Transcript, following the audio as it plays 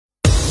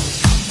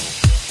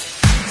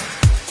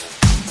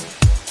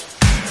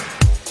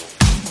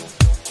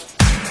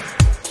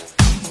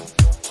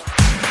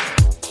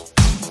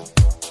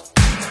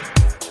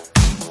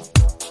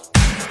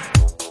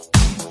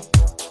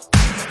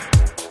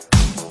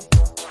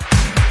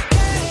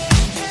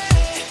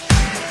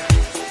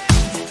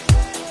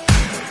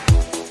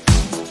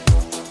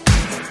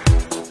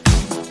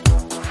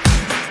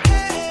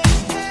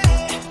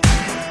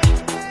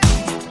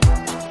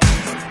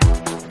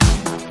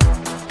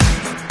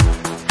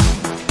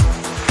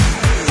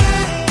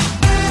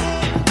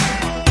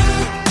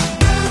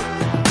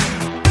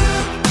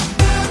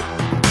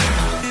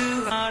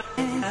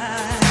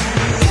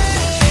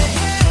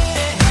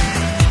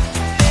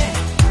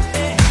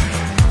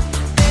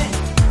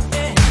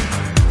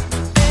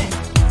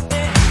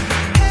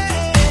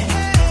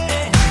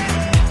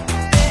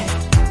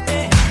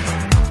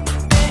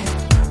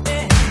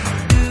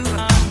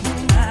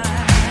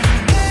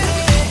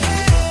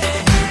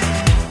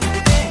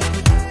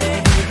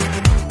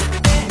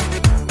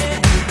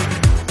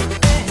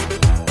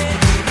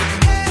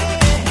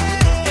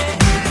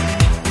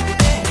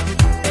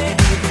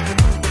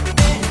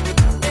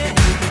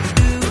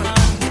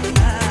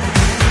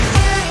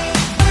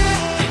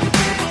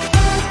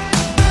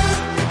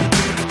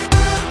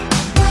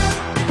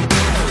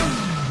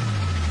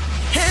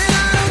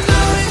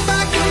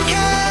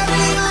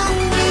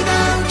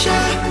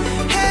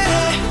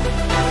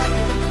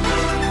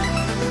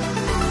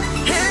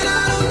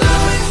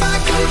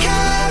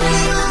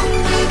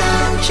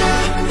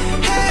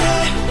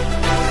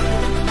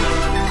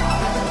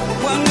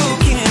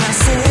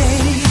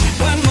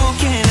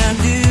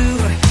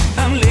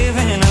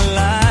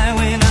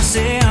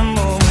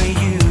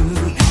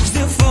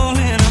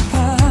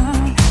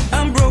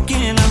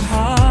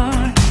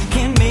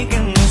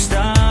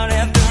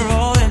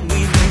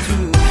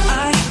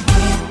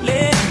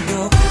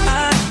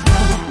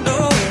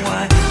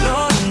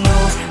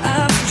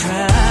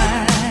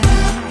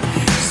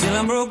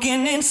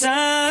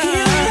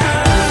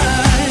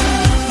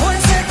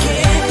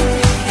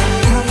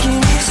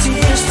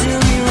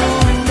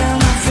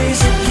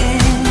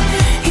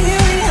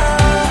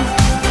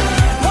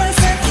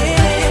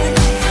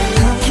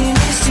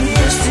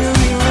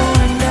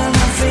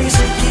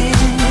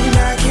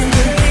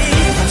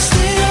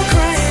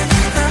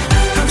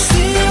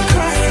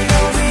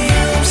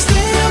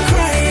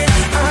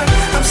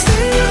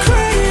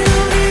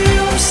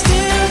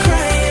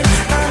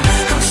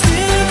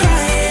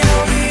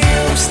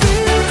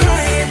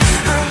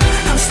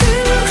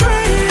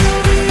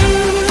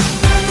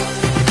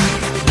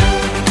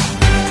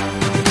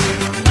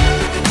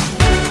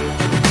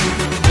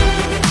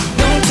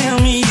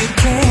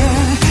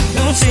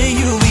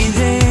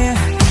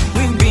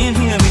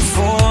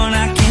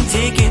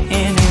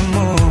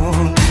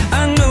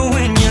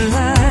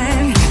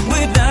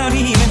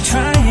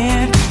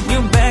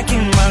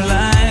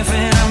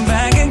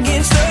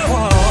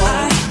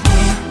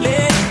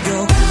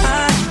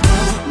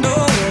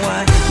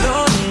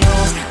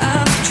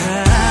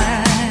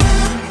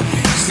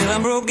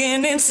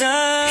broken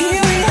inside.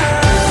 Here we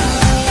are,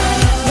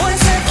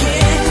 once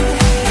again.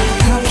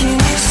 How can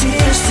you see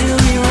us still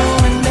be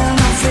rolling down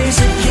my face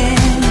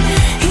again?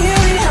 Here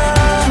we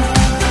are,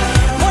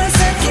 once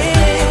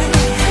again.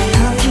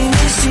 How can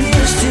you see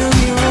us still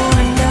be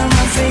rolling down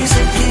my face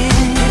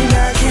again? And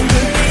I can't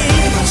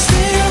believe I'm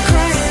still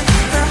crying.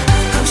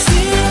 I'm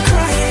still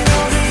crying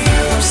over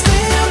you. I'm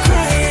still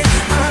crying.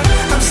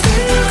 I'm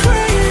still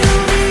crying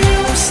over you.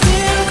 I'm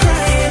still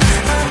crying.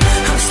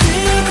 I'm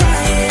still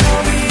crying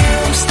over you.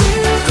 I'm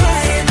still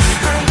crying.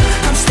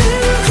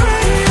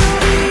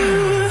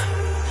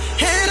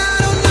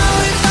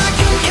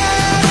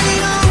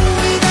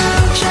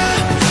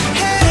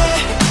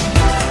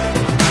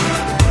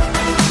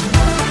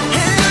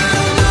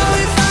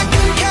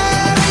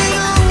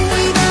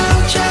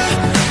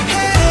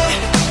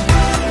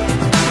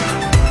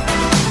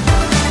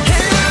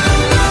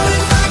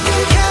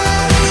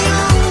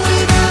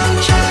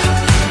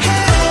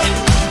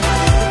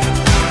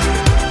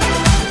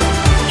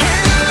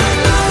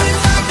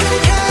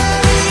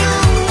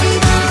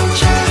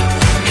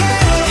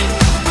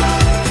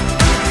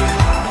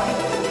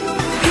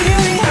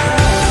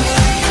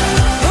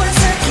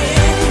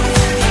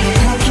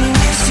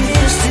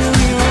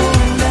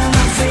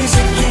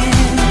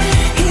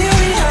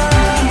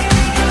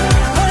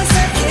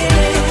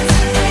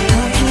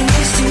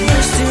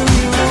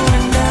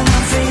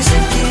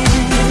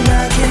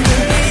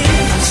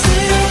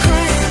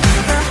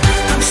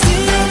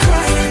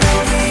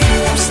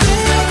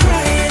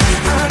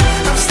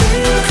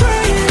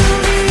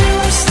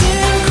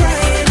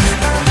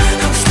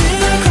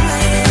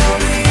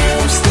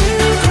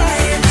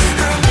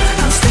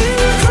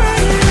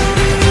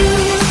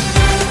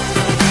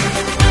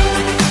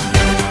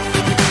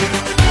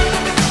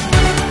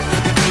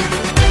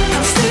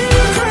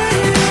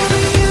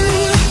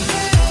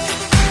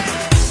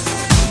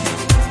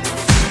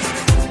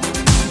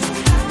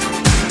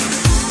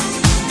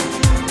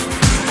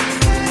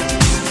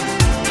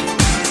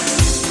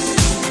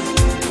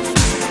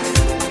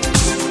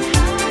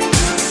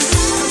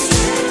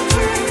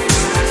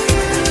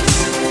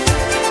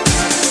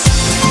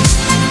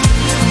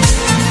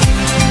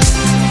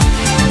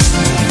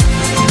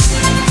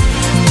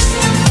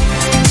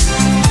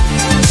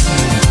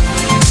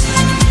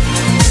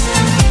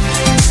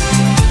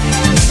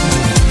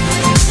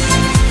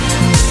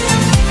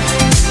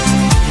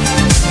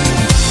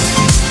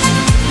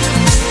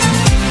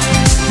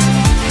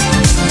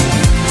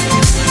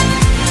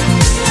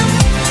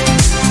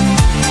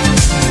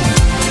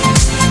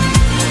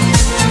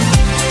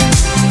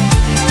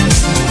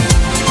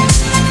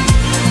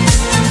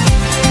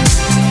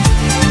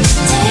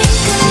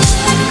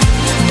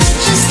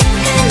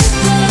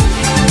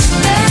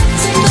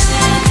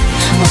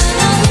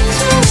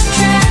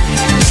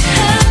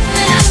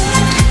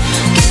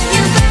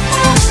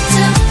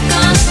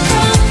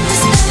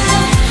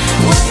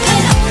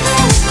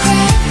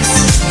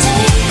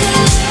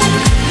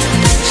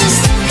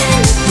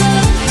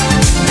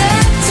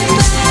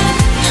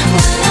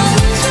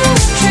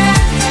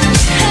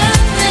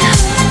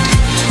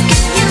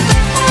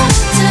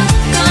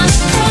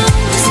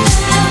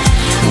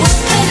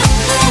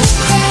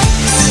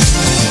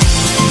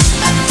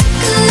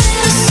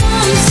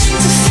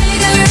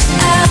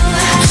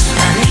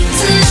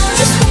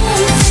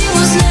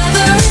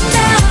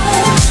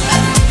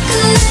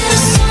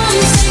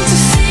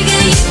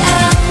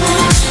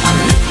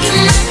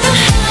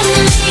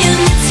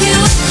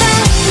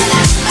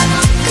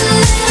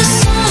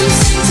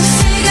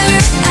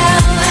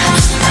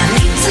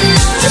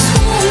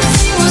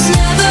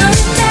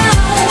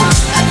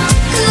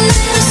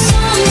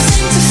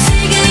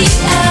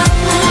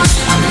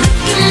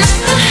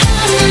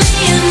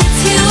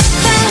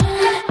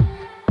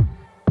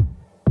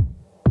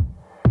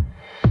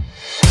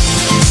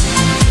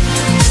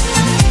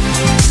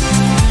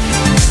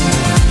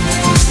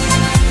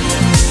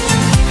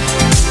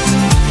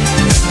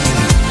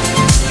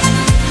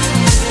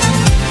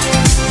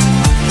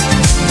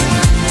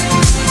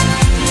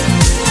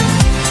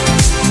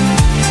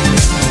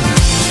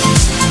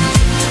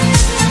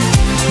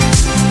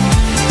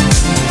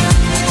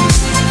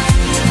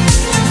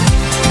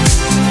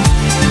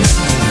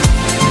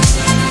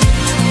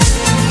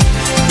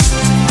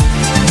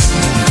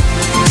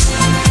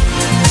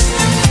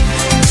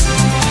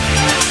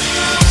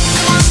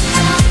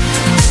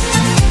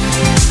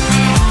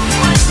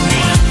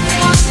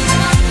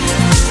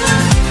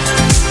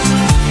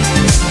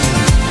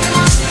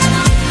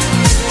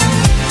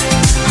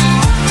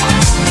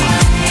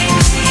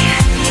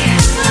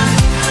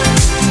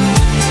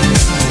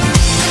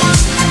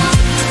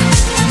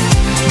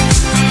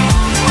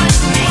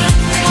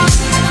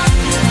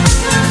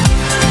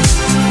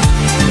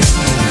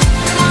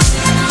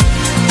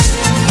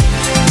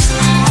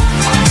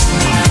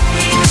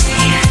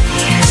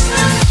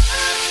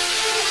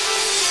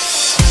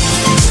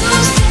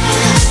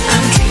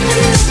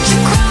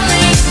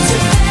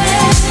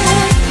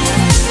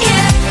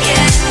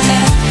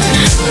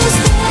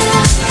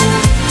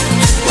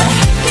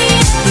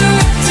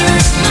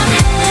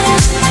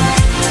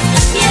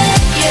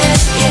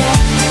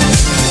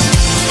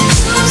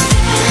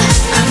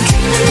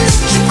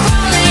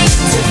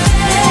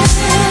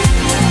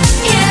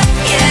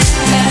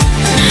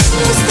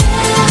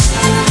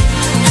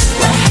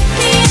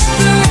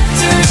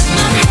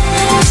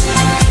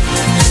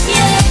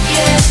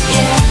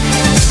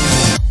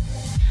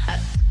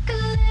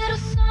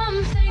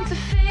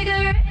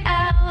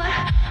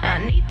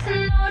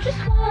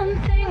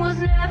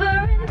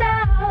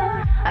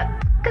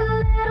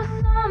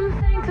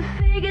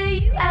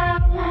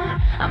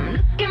 I'm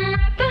looking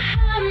right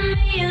behind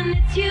me, and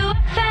it's you I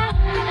found.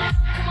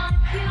 Come on,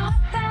 it's you I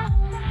found.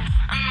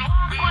 And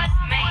walk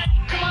with me.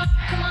 Come on,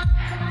 come on,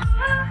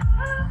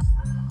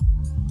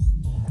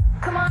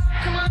 come on,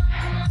 come on,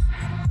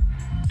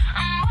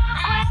 and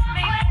walk with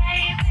me,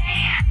 baby.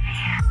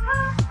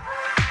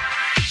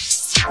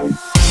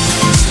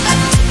 I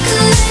took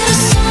a little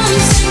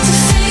something to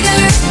figure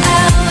it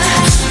out.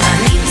 I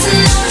need to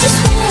know just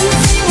one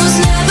thing was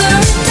never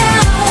in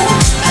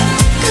doubt. I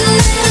took a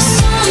little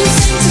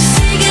something to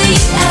figure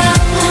you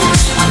out.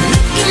 I'm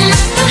looking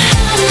right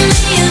behind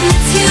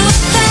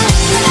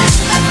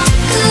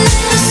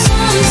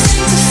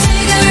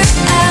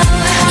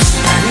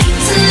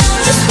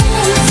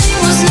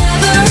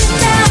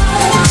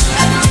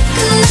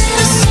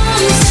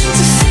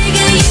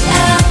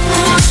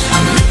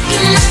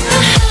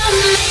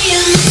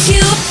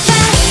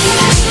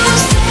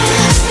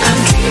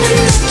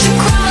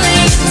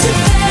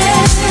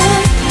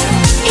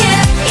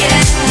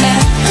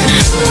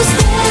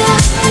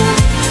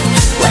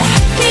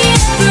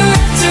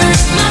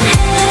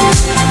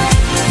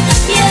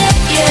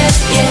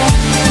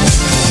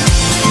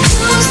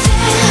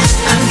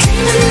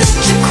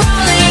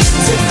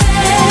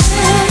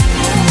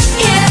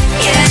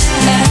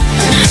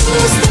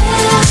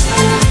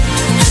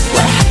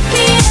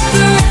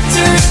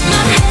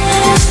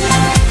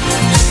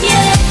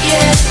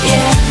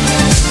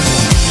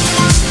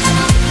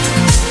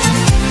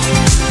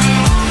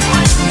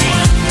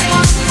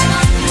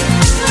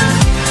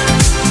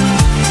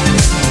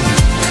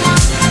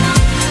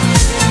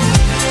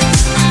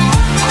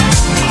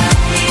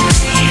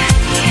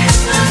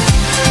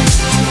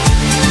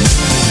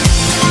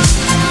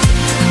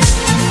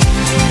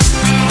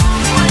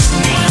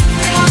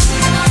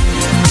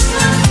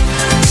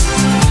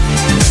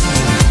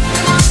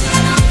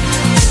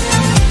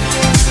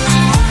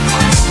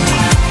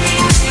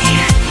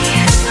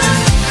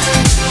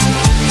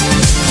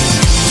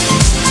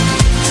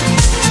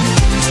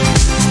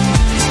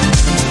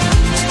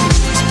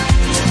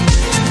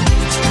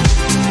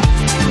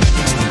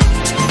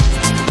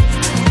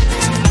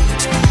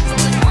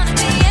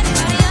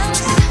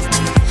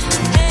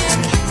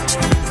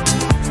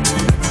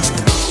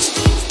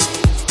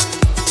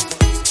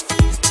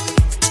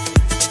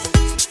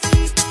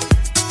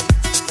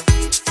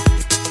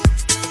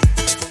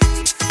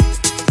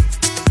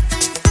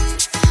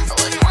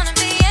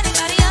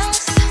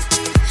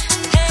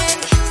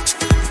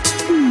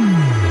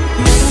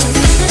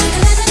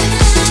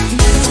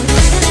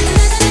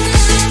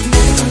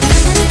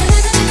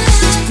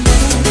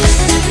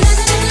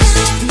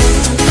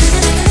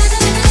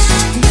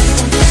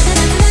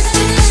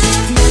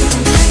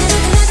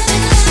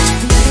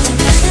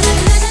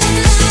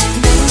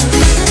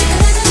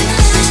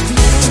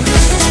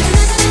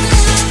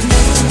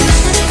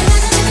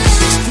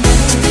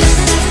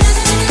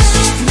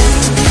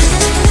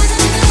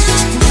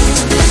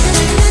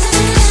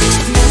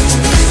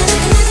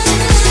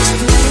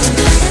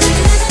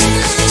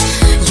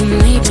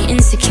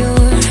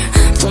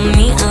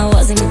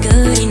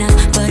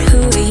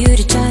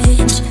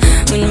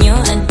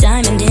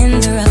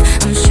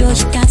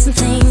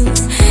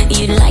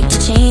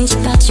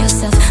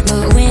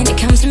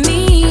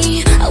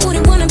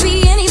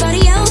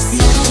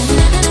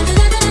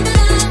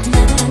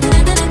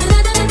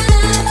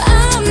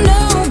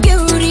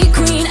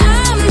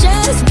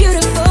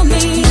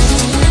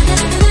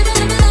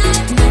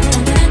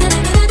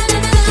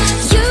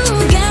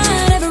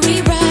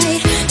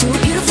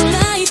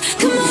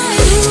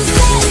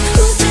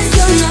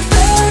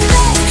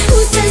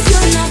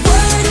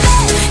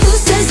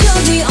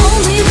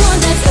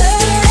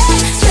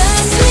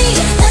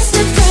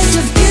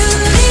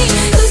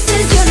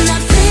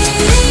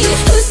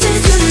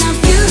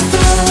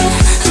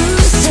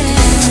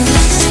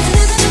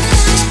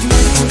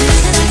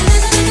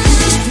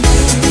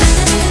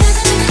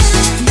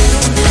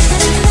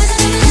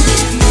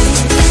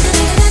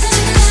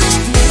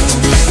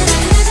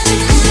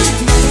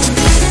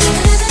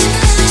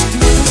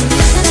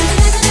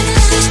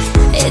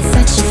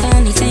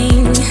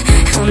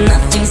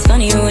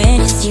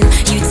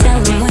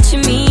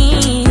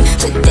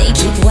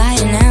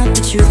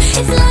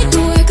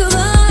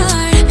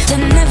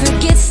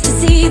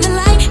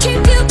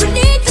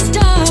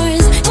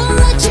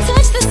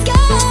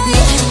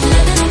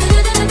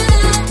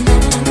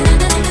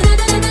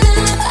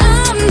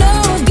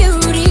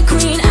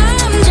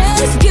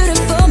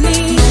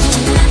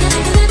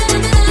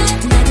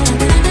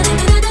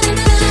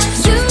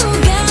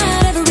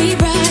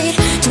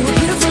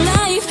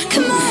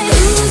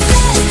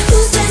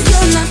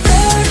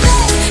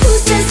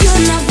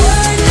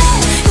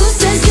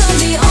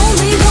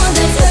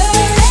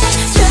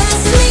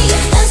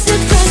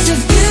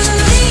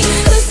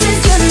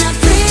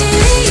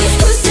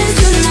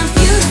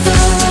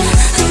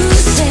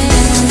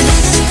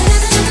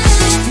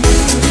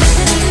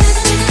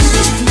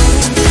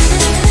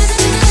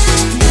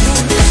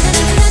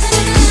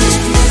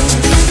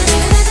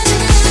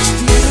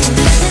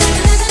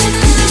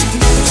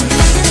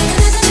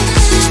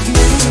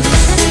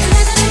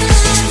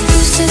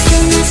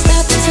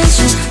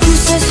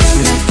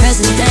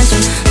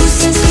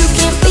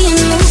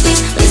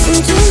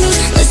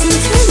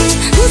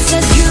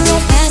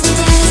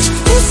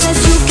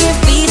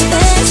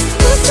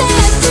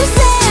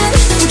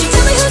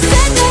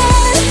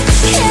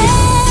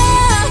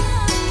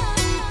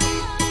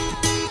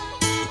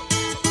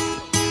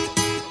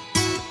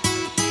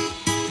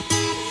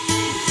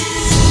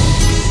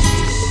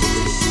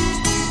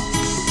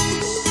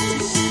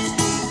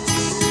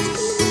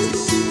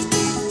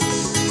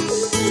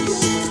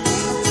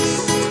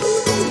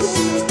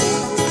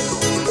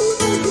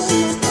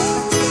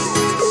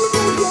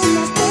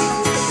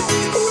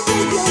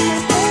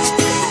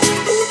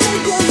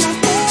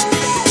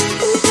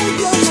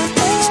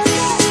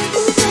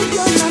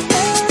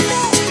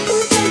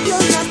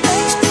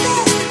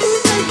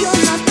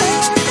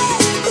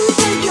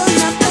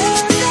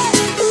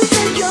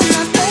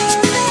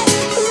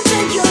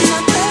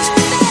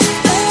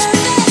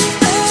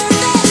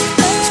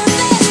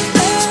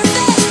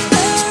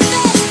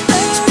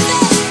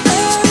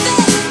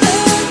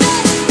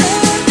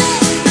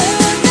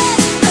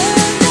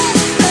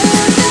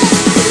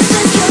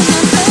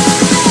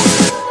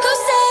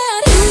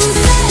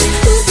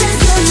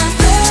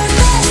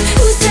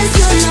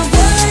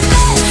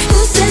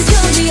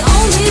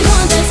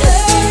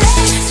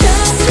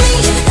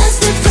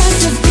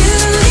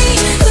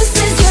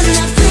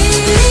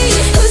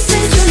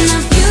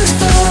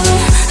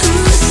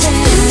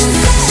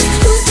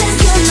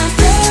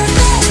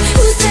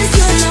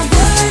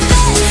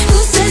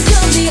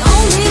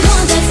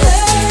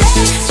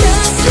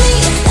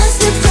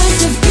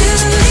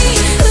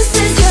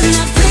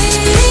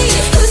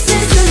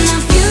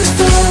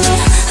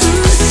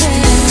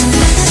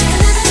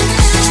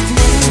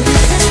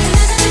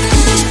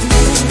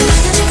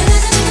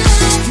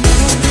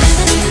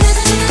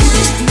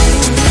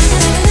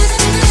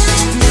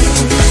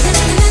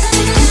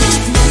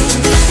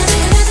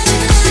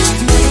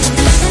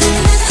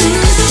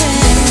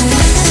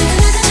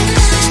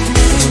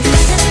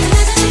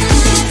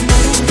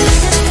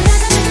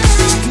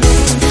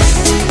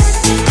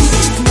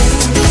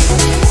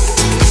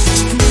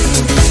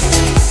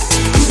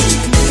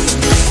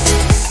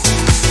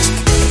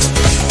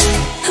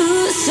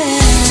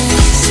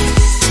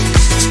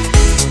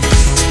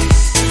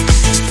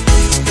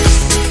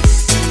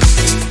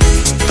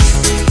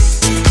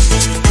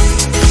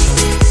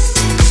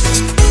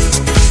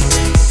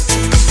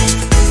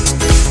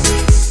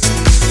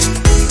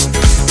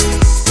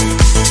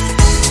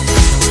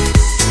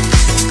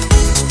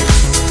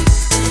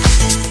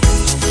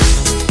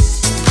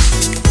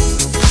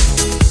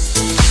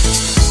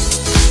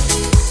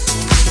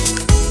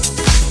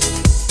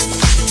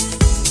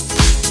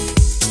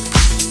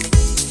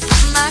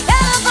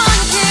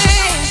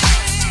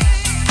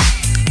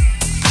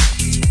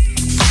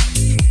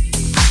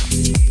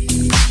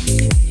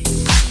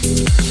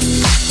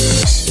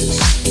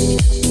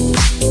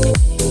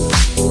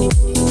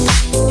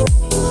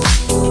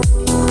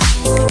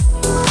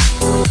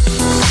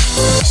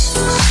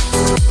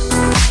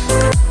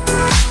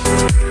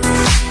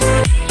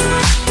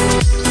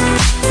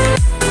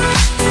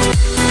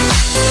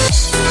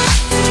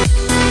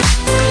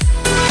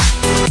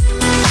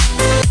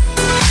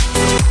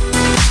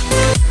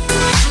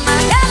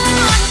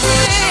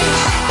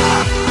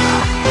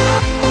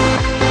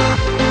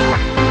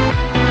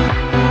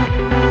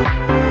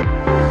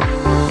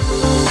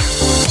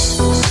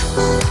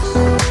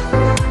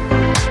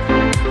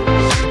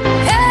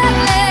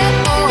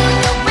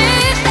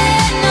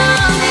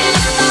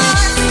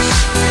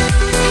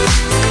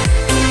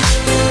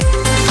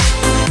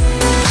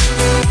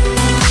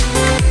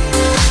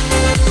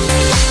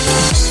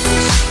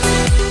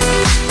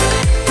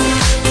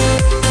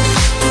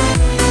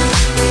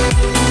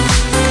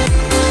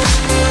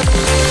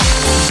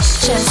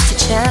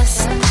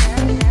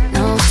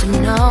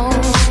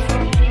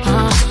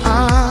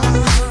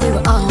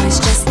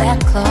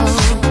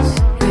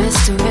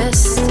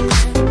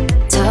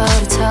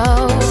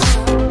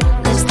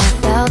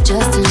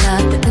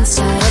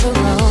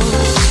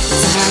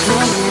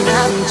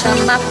reach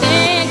out my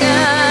finger.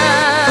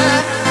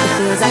 It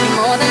feels like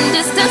more than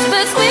distance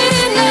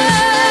between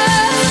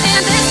us.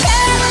 And this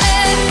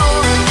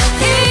California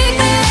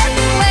keeping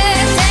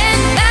we're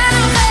 10,000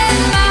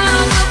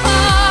 miles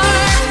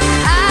apart.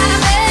 I've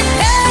been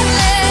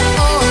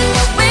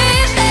California,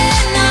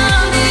 wishing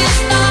on these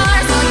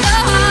stars on the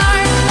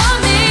heart for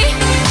me.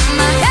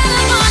 My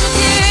California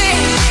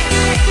king,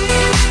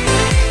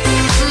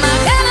 my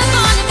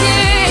California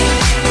king,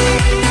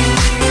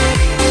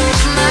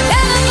 my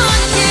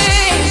California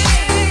king.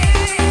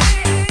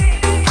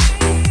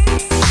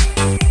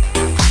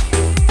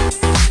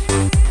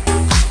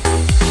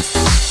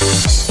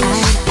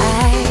 Eye to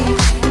eye,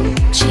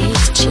 cheek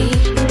to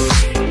cheek,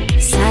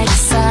 side to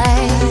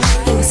side,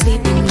 you were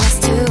sleeping next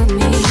to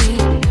me,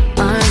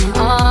 arm in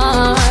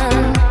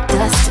arm,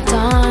 dusk to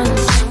dawn,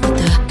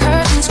 with the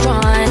curtains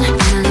drawn, and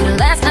a little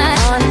last night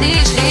on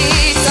these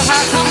sheets. So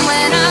how come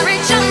when I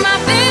reach out my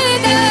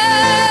finger,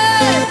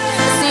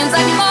 it seems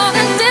like more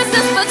than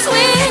distance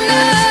between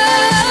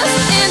us?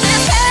 In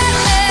this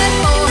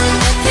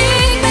California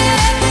keeping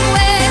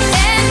we're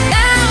 10,000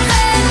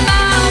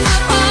 miles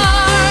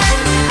apart.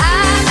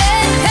 I've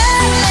been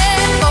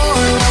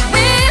California,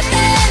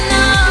 wishing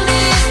on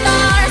these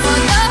stars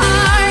on the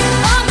heart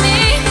for me.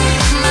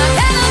 My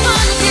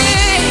California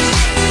king,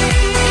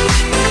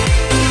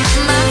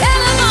 my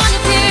California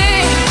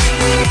king,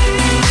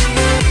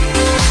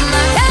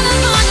 my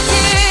California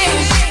king.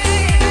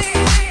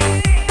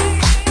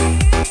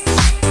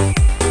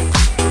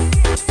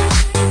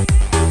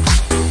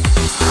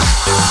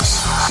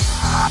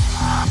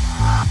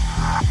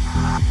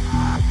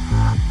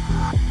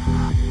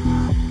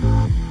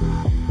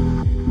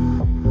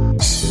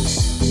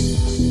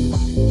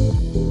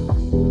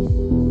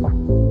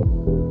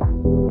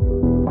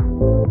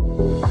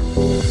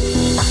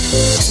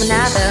 Just when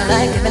I felt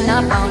like giving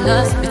up on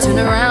us, you turn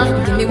around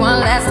and give me one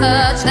last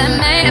touch that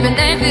made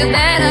everything feel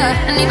better.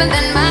 And even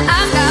then my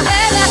eyes got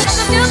wetter. I'm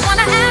confused,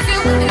 wanna ask you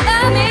if you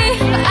love me,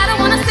 but I don't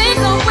wanna seem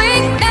so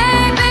weak,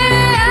 baby.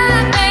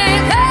 I've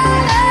been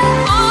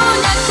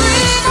California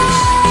dreaming.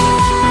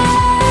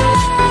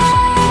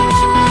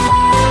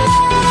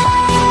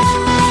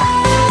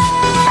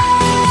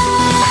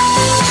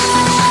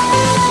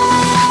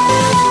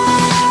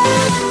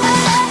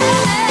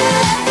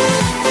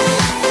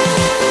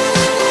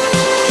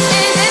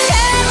 In this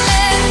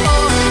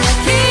California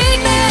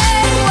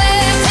keeping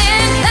we're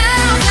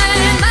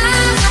 10,000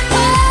 miles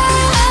apart.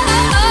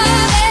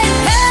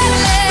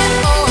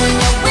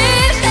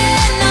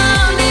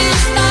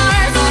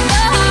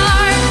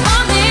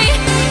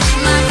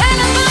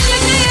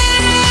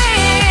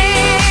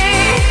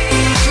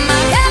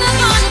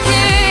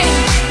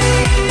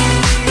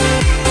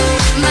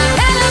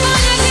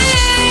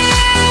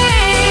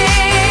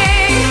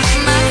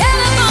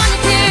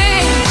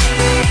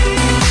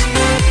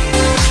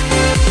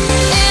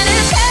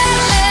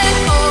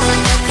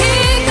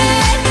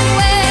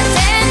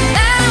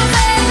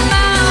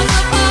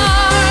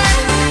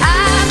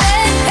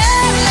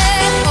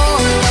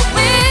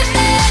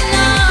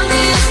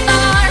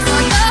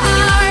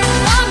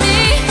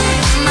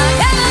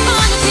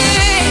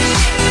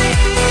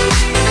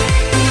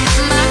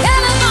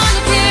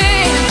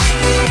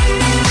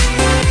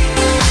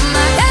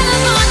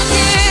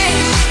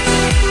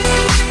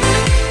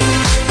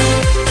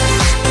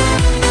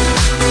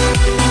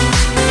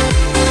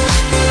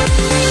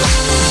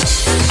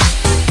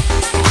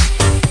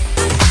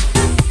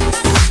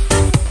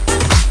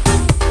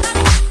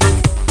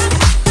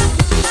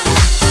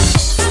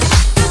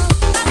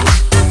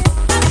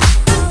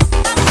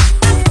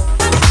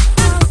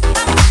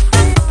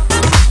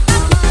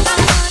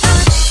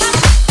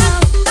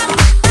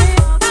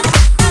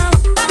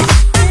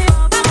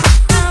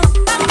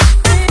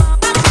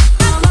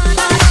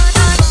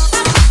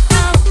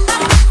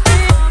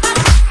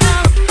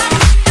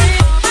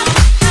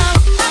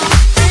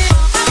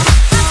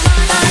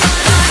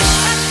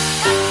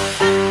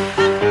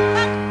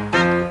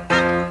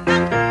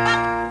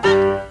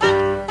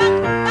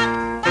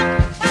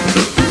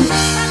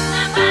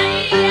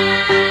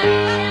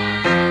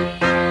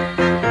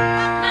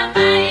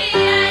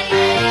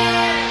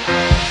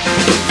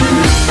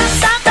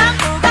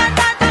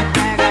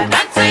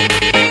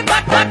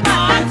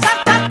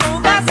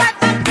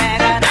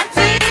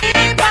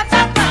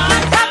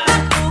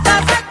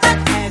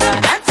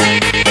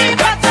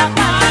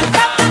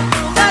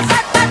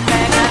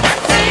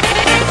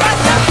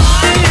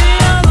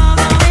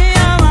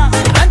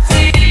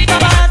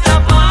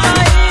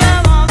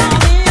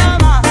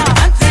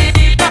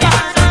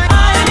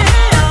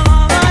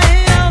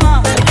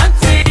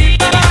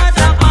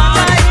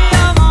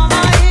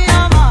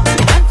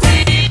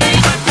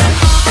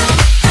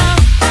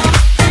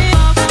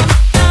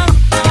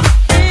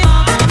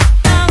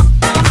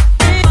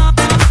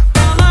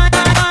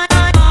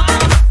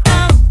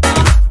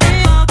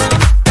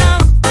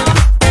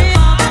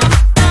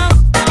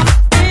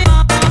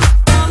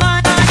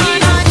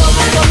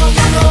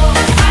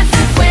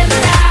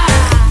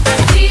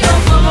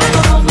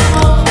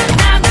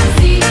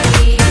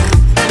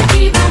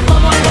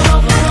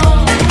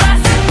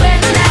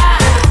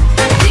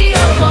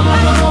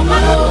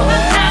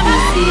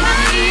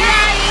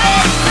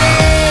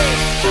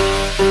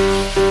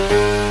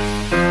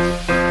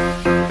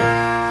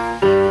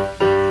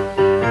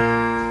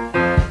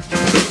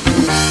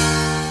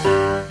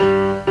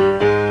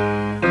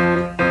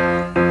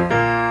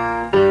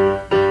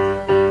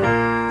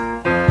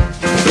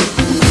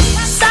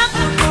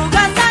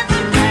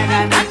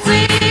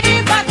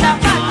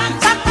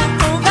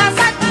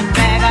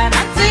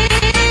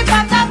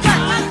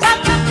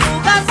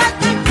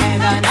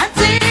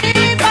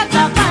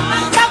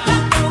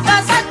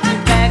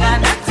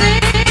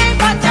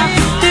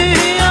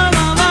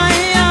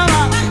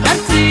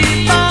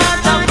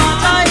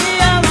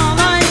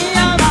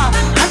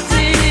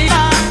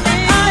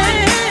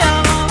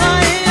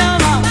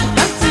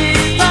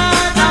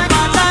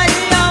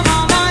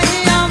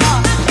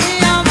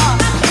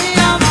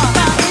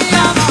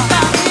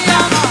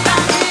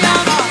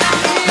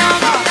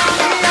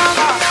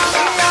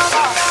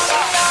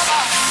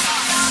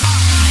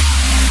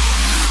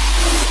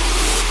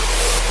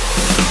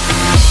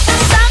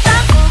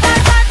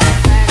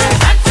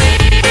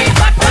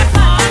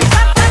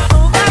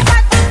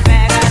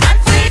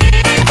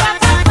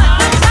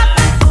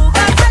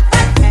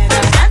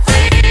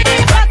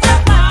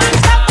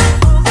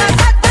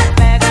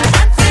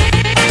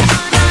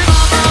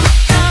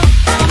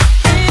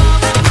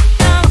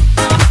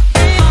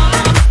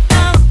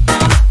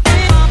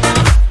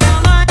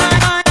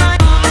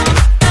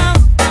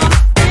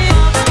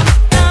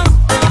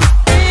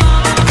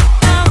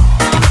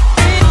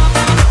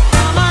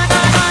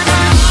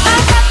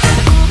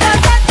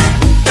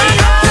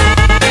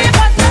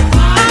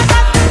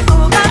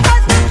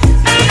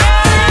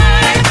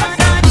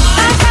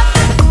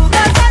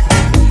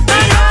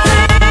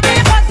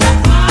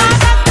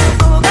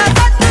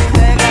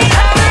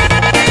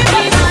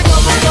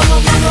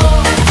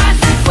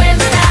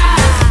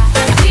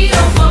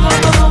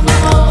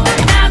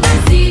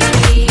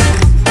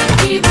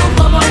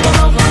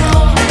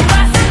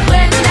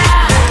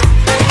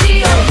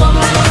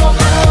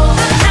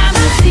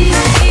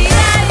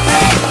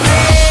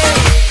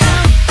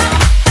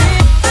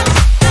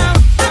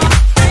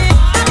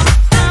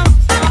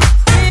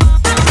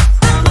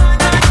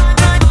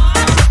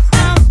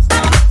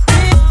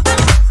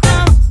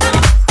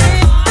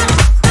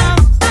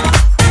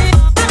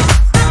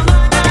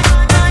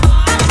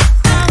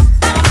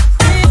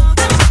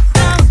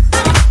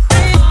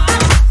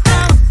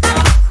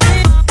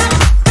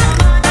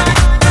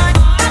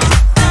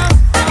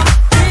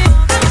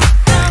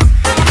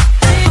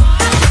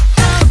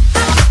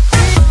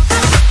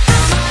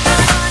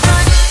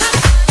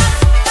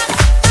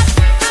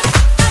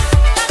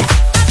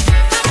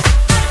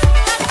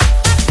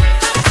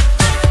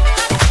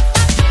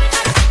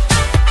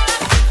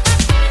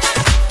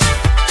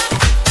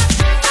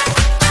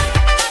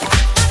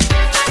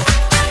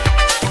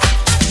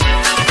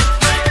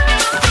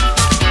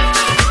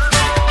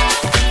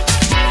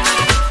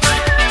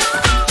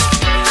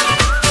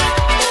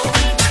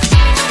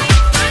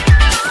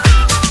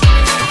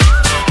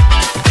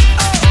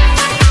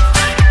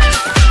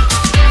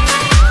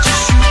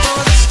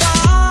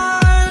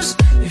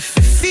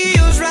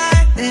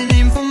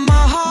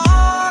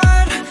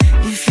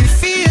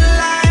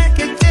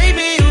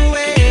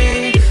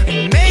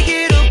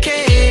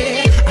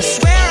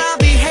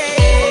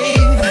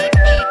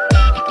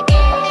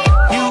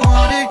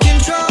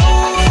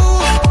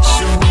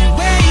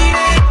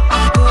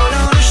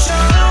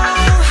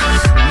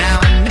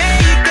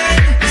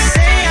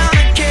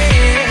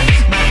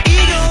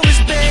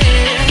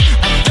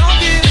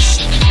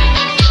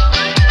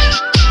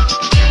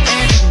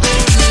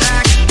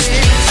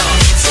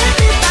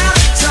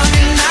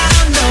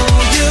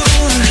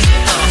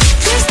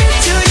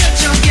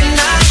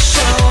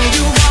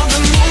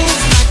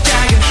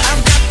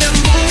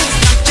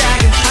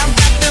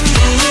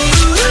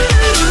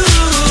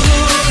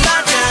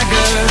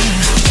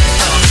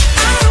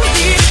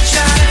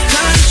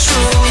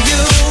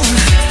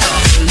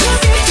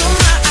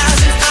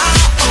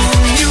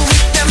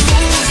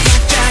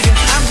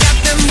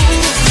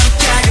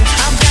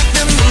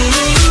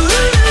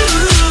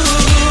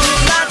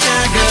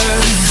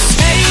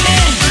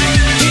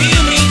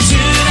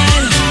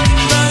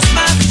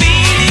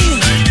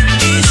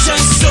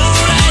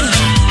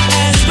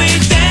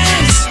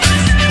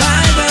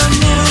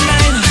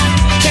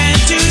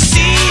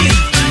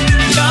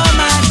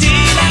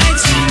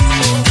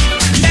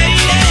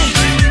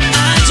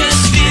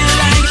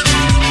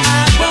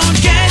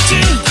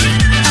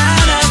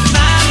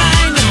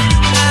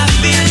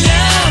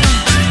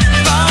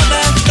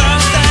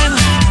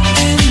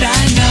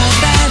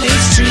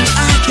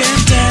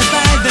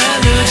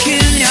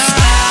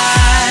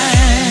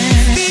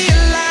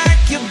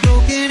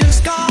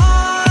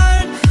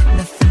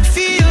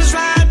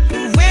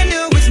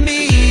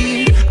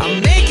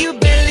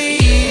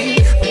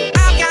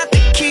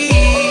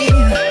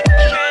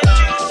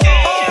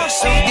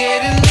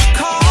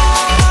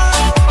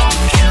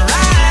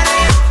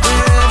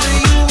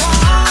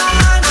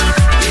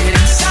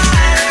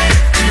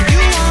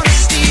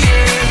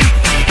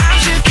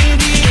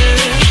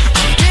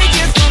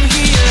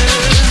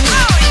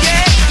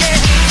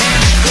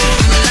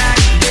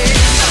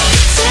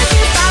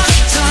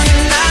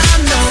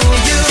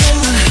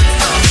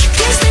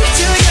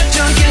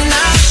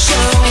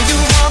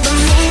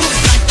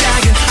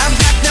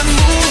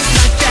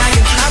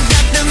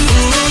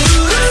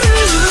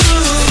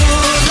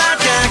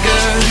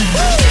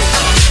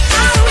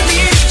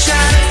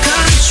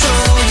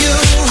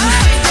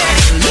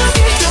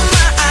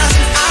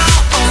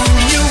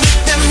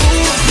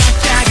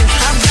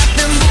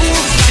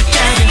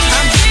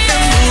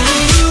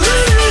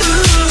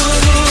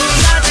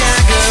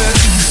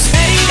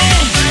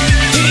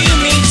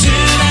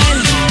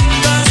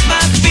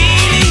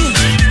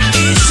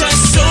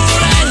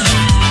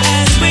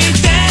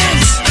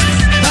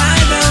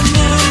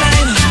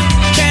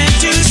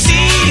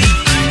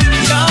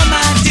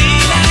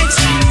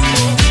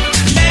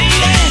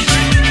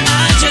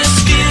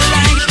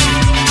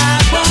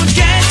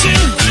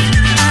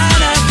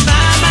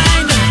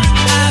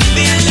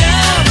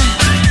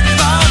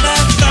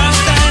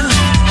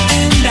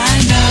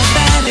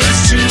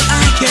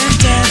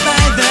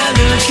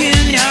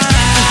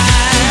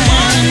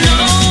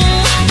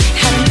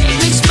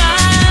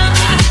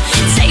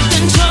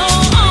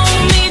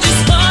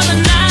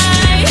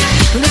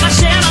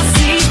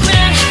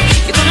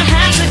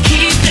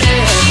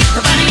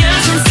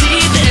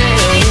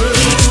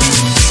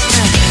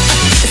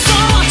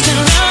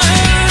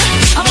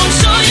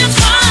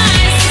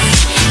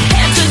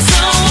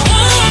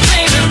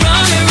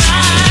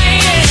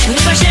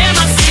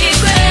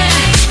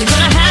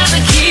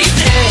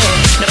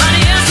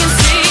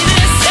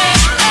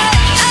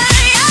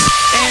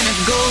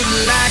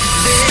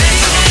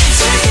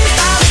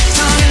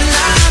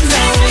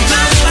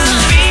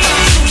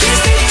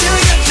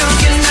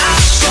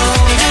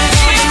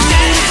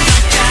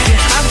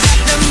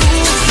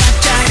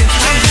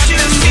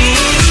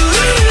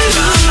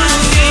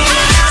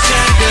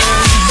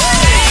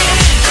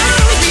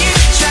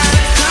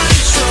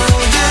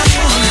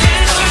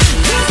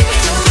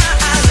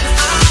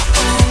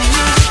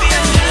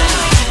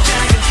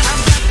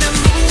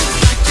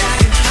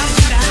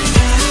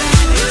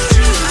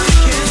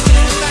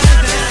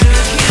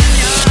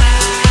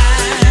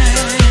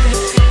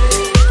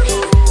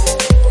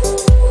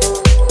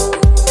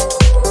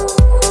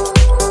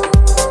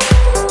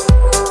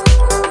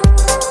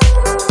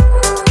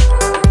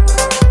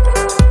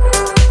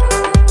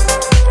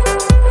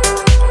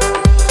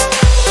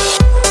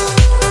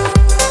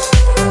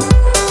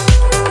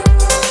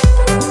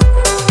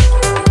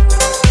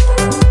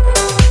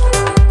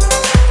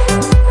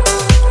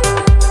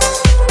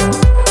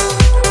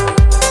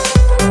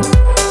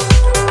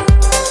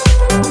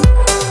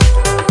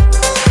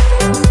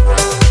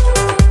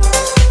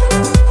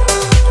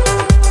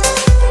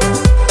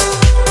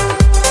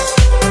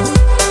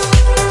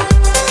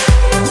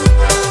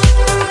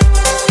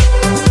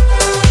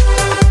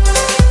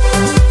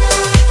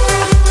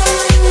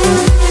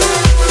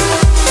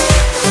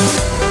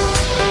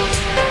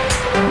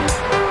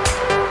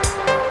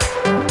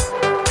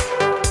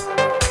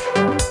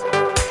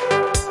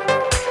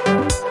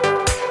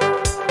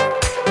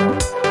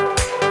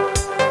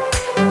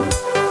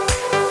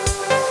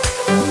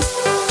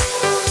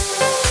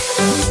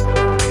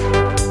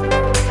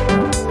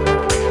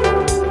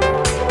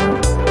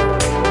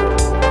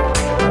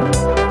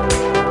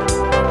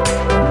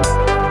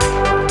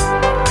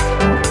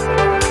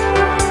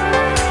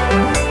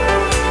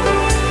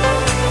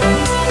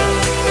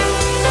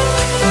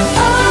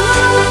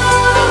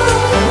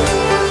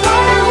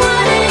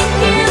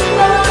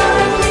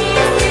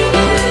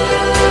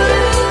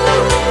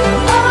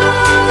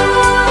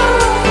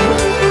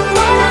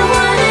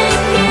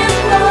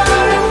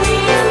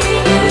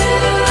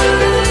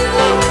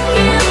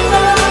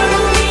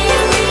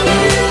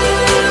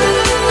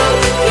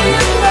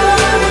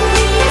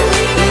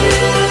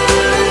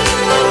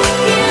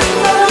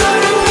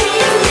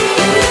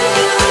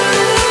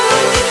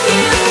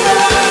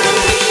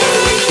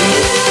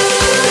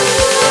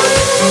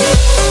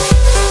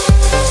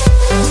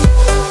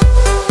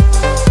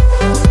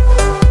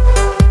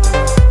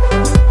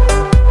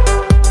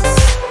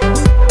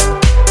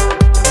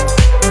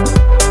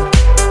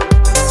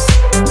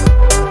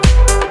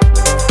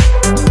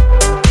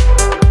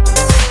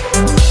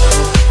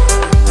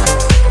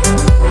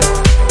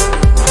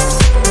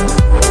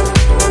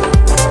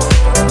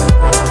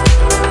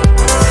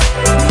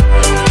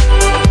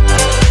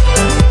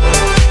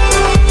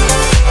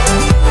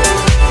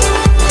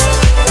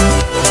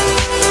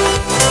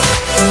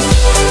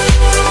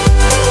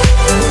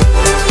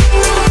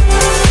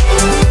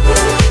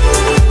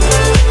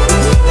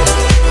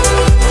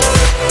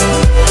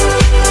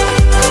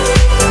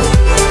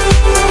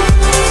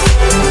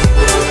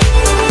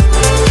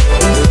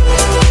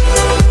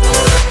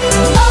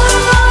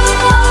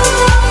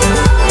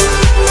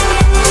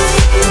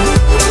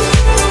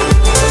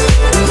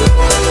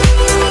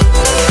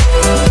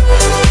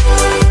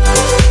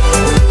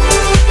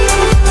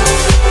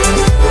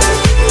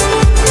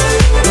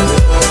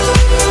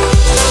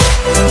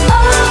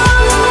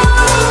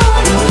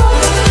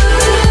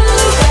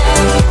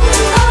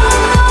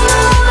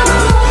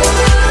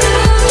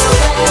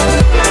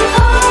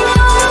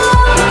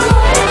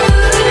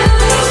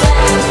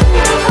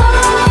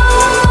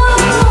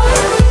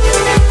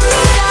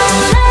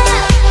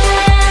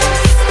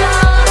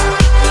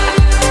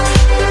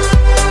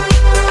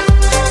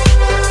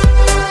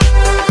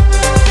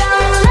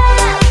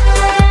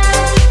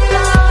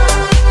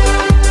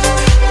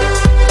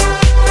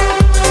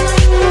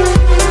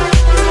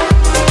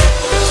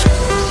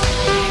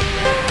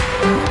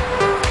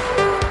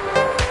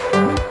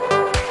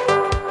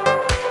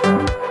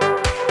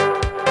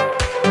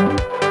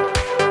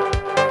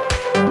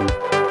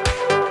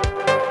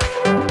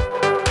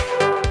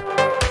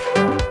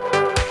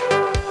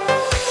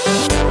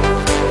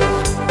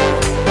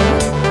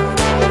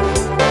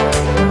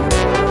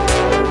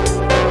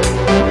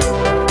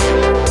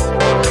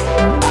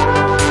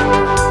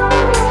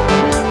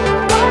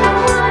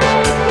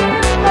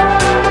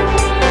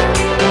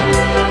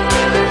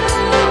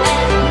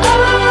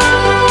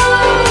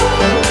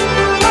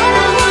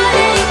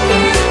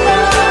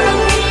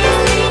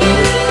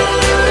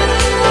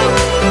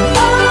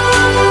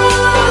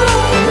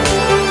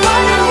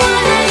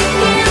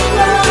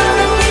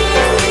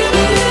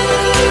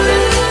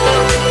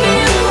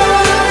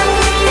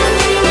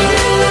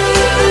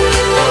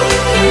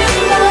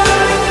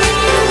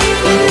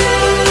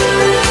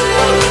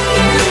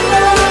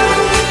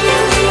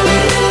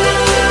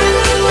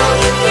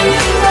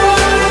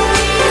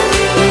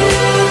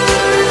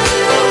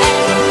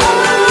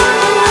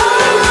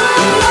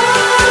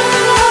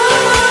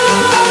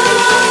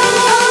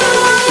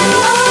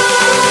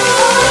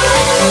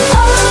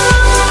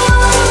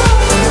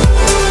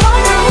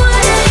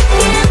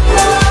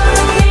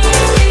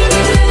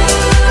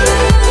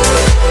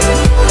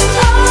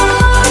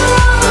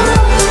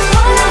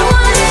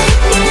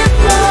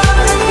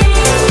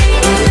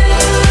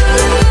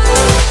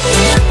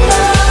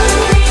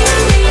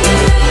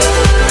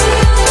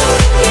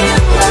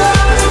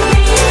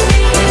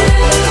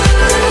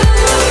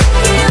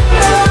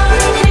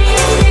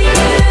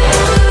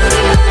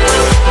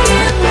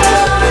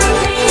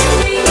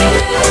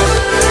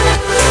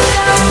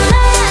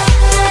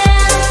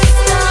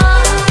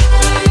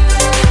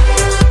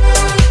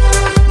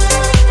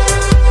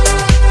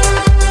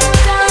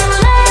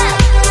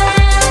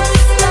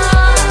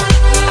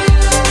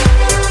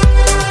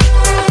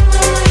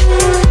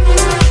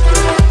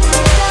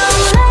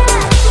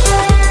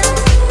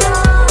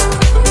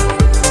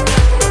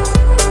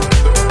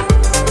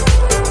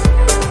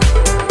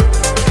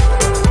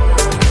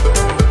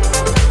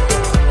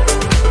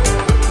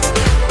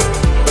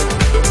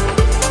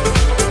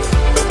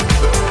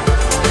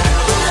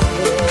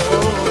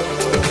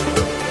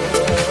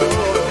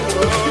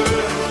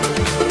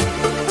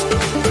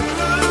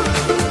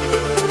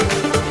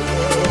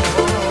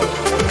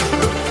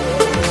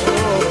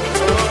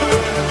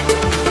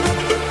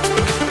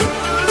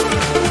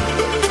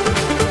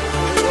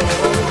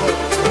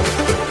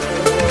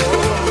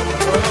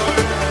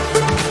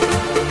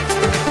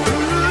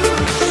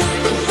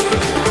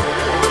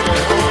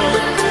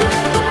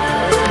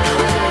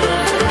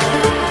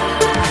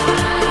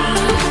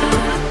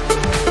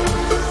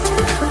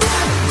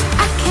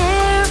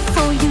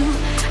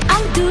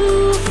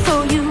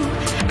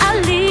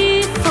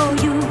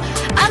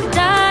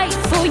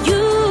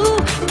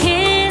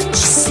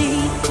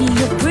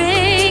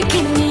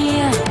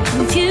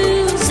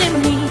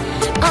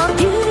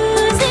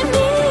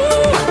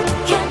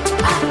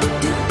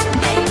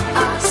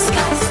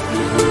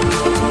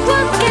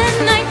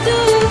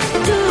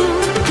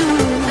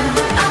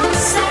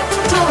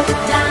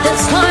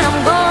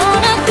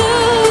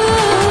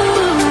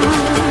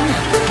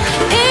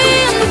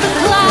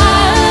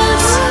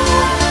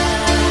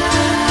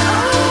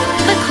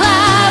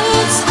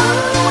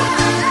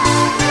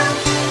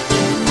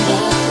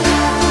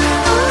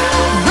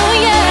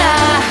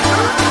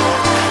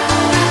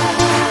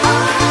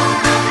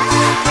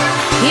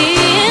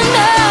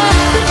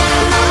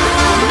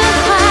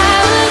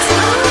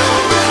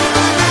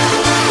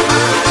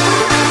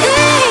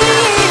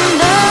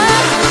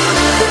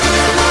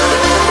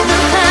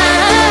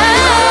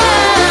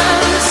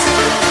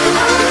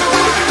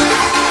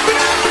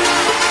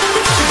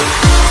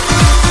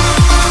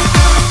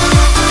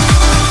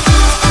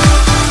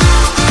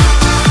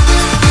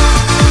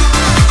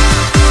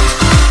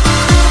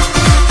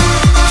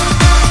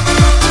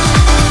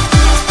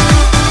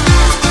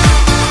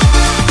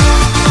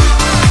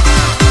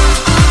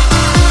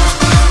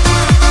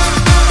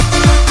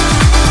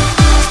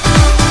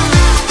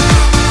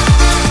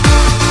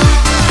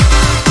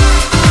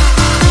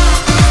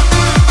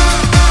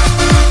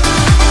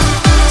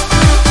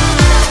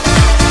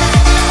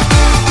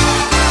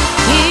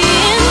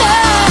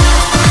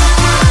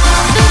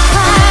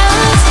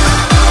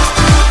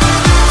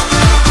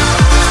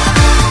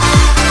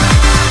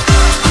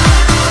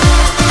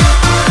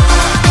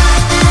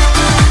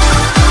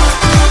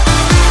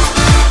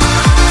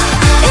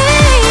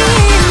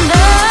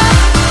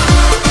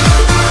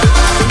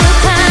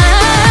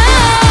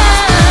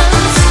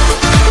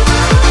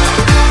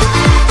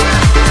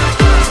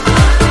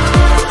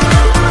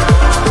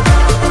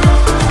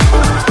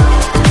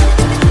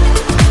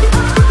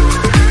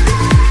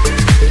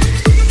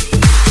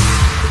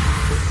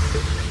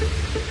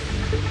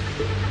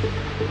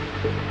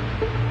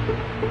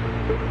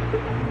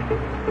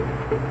 I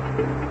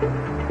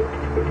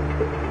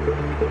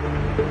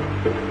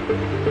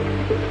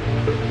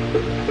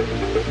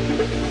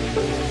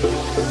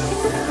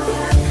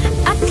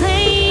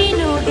play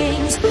no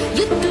games,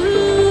 you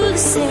do the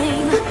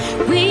same.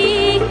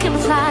 We can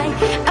fly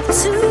up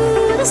to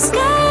the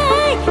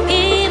sky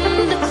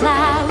in the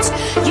clouds.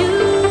 You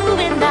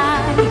and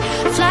I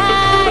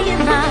fly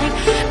at night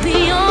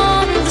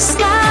beyond the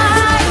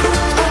sky.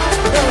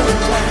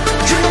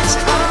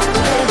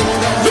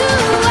 You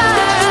are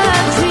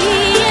a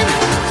dream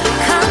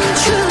come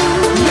true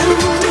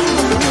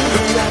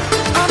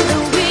on the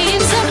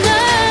wings of love.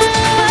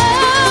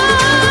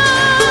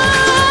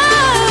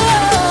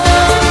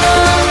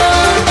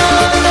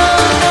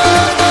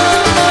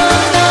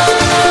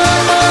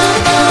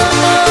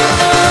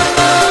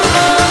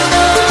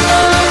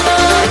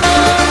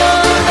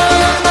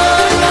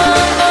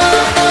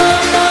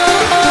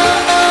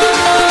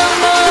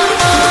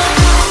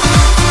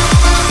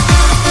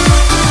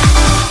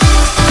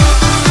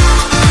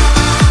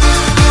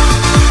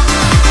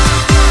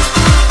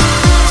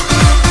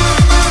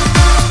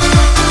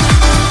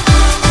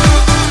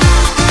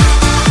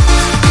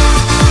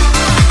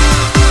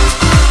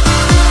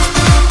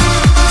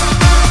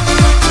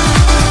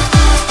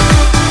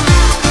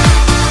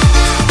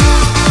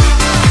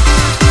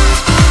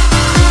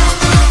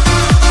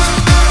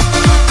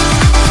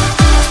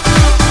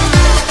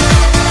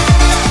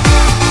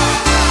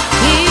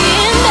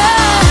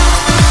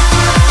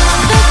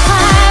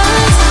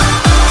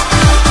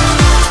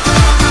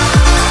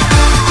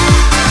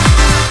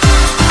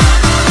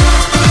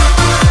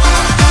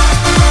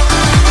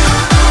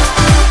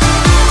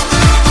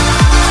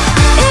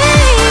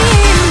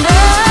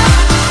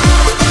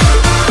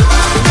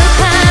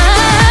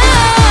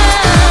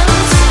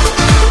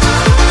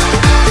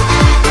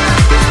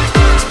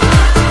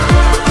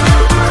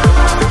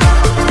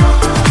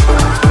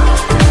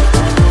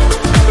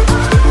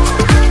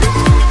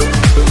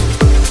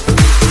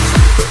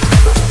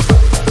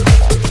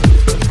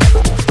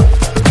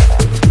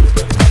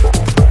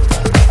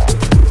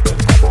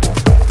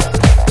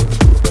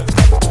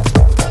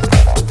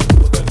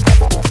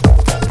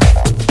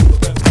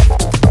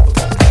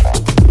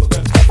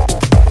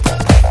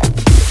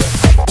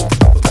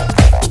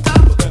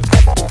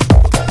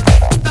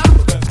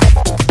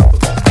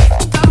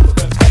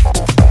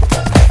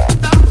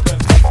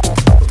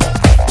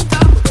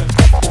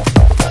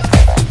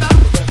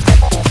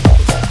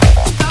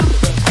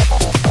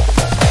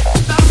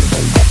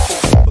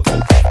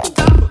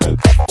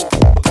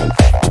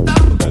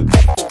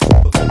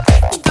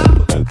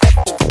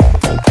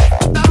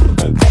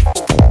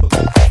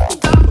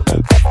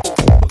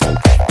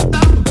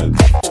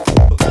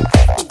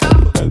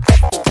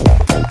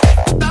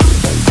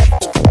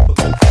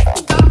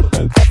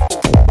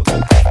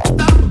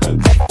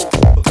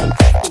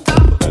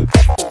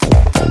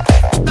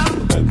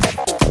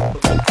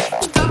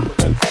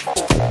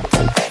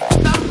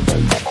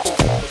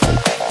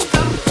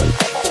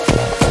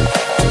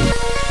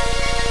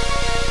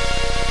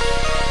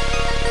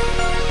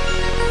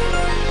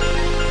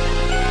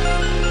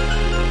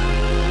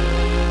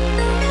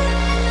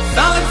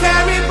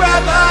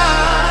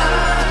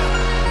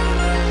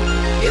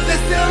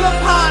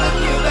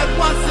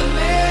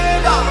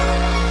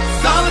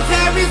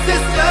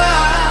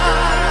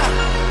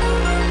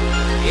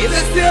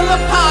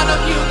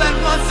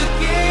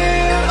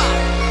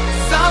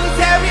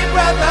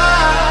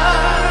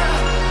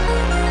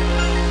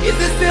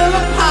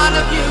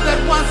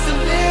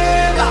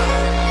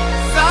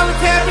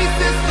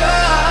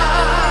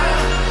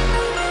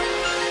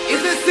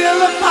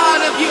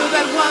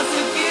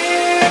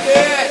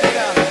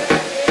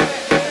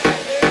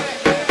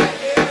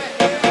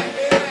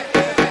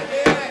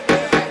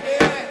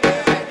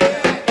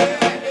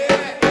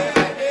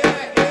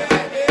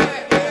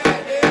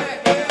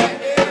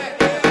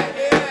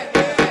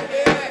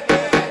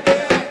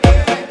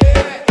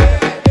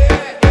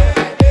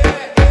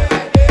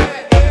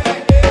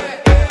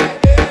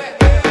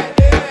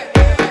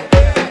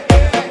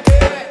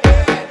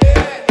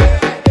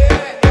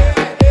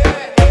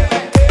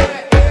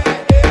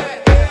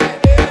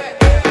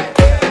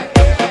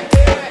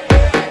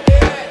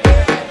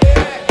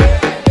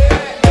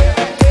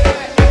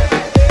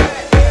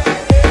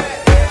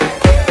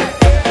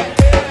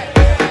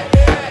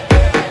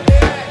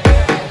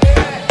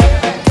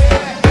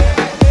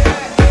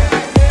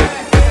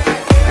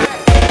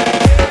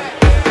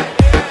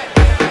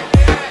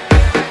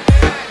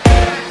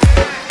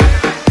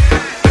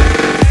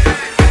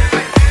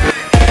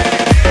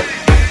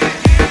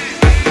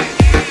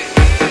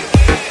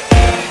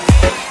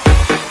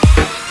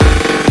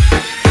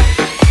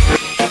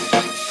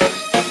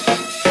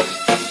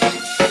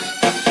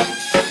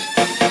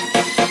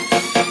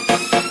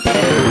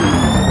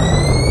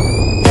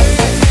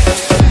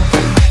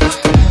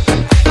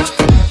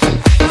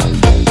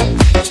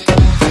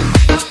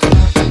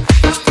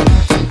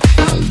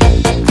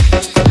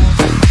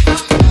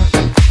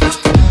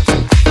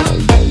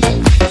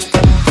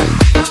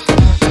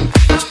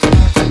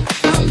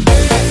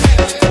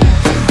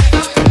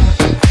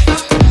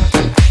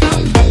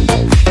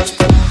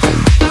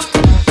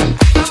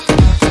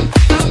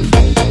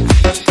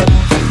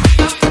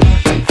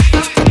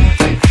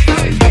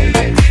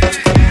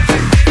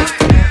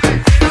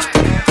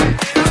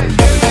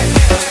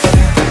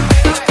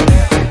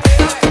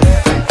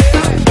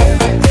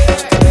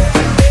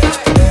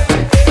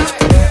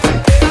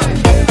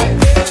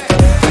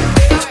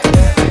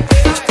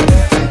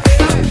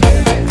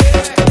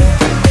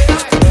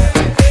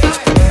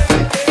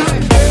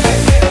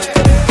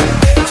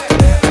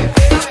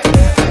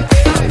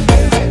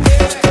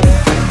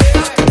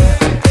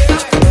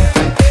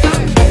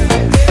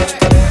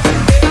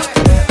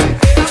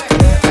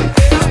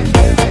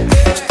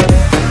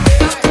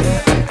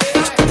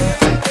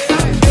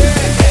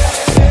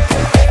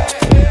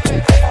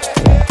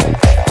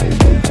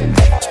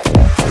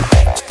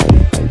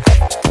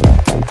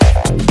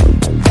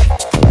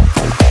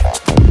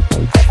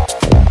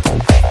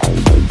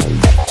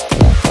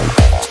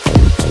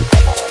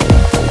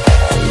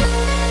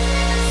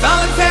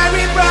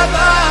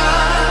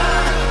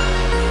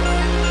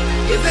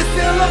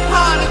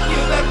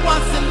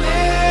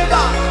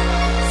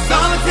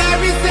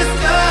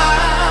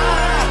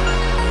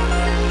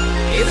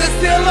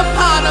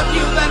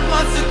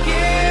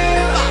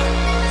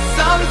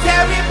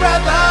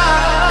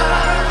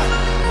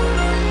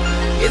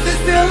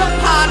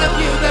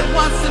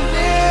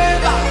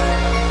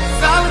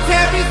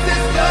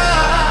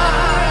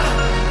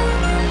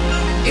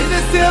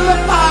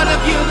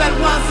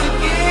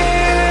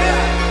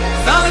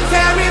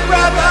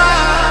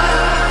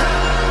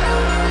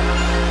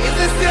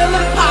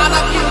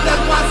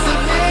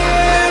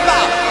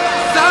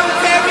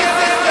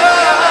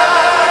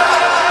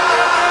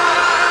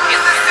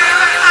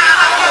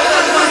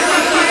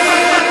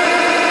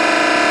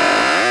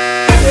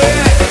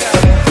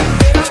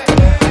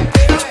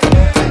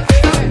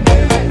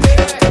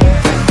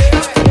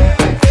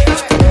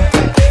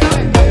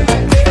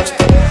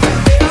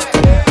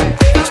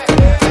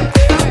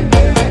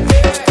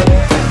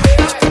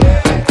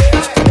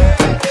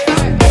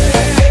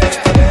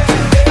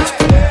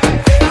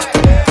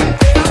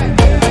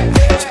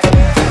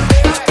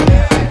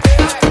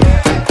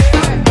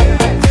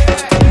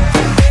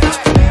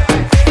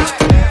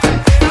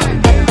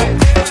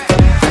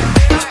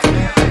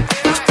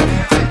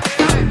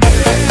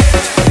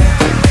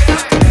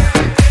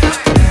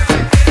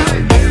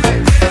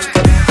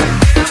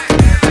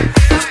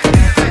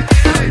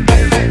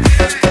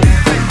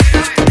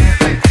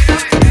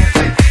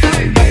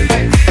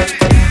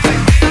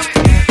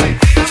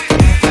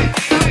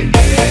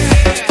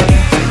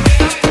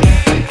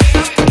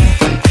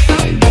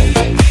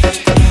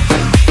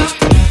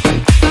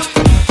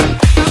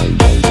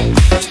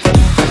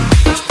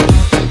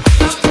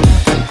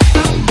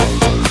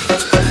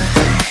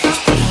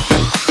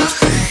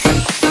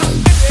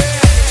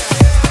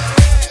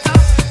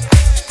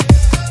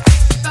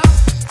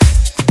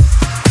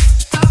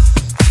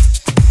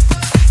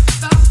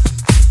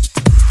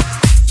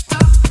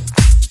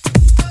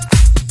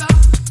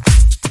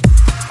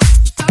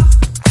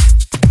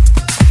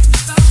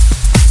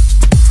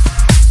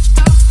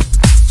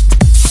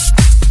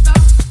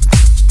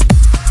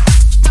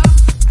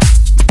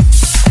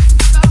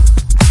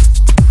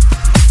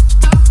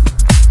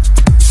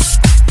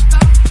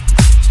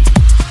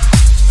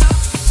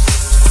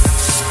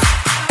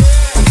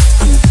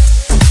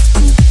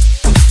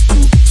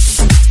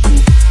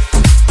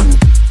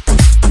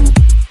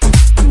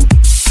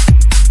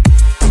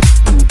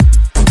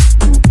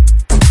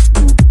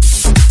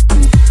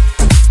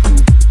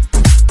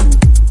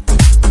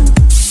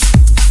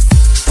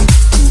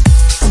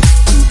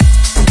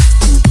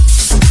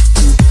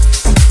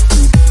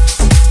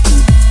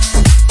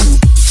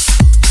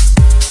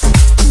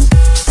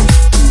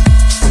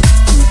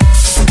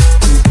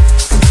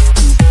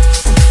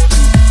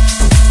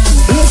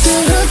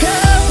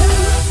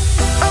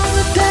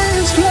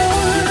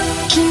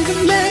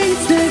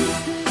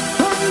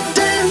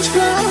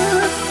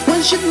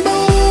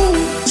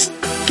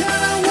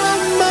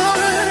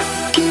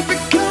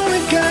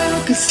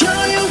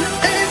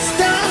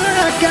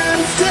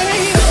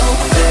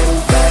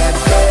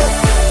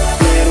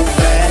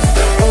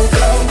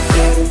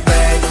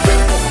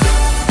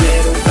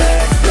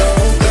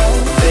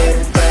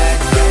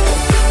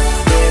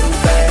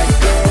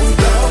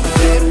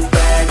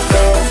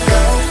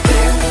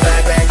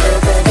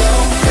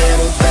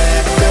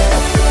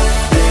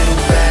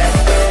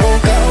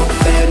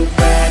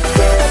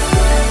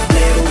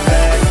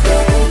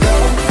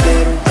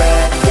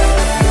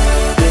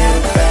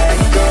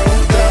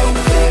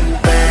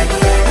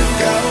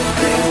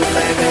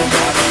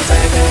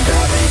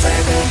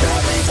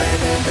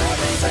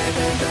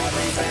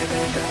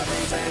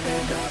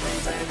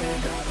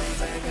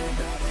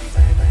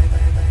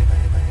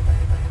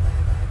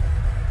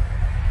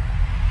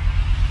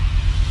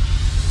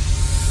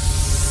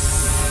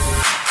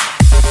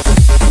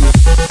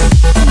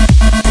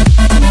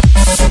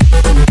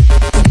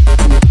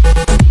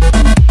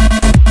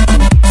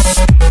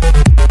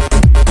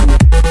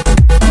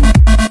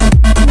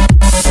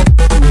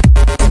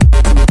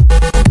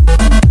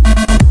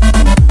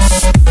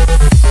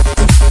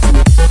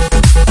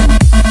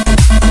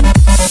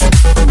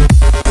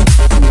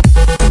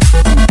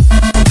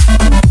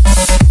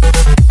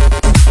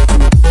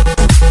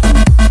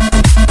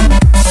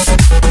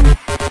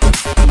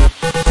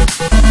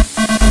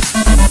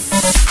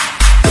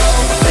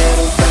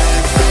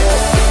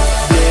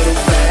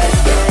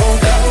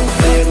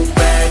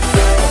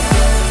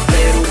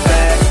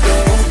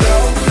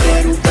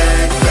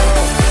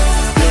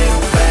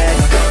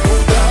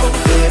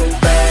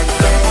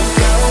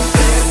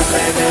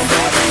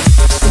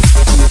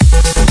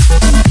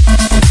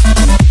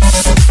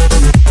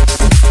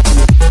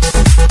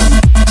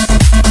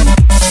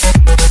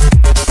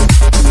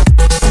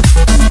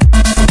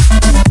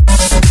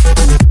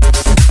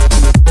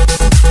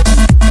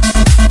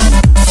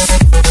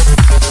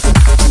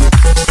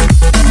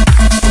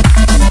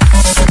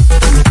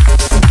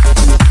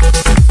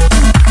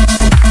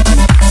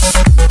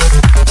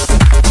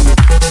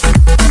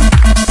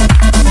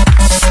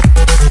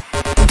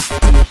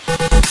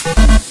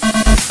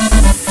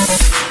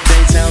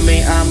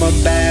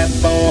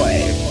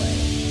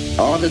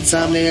 the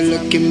time they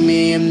look at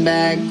me and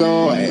back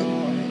away.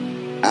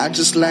 I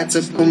just like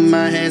to put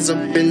my hands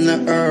up in the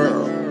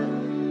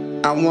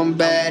air. I want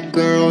bad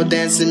girl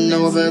dancing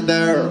over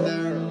there,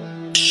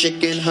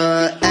 shaking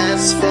her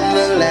ass from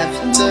the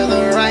left to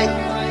the right,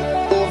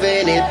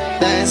 moving it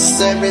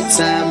fast every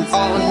time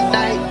all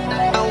night.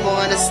 I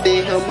wanna see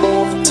her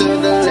move to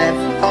the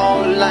left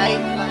all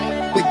night.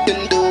 We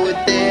can do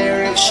it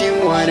there if she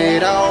want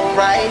it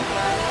alright.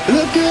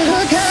 Look at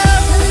her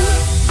carry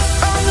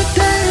on the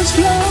dance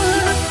floor.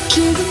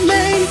 She's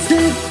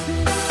amazing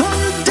on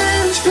the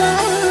dance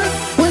floor.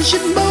 When she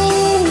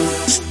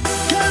moves,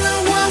 kinda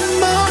want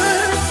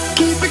more.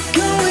 Keep it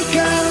going,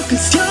 girl,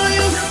 'cause you're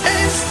your A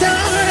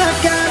star. I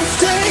gotta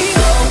say,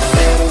 go,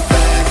 little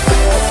bad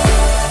girl,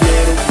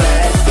 little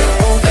bad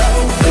girl, go,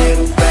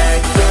 little bad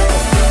girl,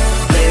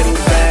 little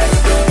bad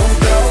girl,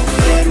 go,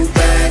 little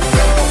bad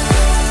girl,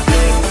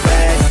 little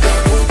bad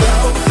girl, go,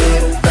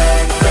 little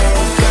bad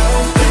girl, go,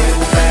 little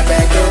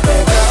bad girl,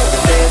 go,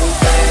 little bad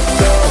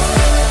girl,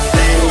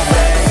 little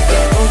bad girl,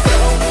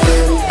 go, little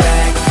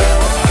bad girl,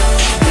 little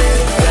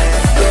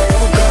bad girl,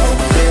 go,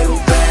 little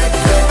bad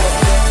girl,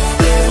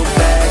 little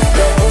bad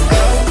girl,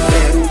 go,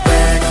 little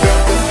bad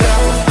girl, go,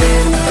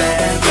 little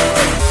bad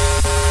girl.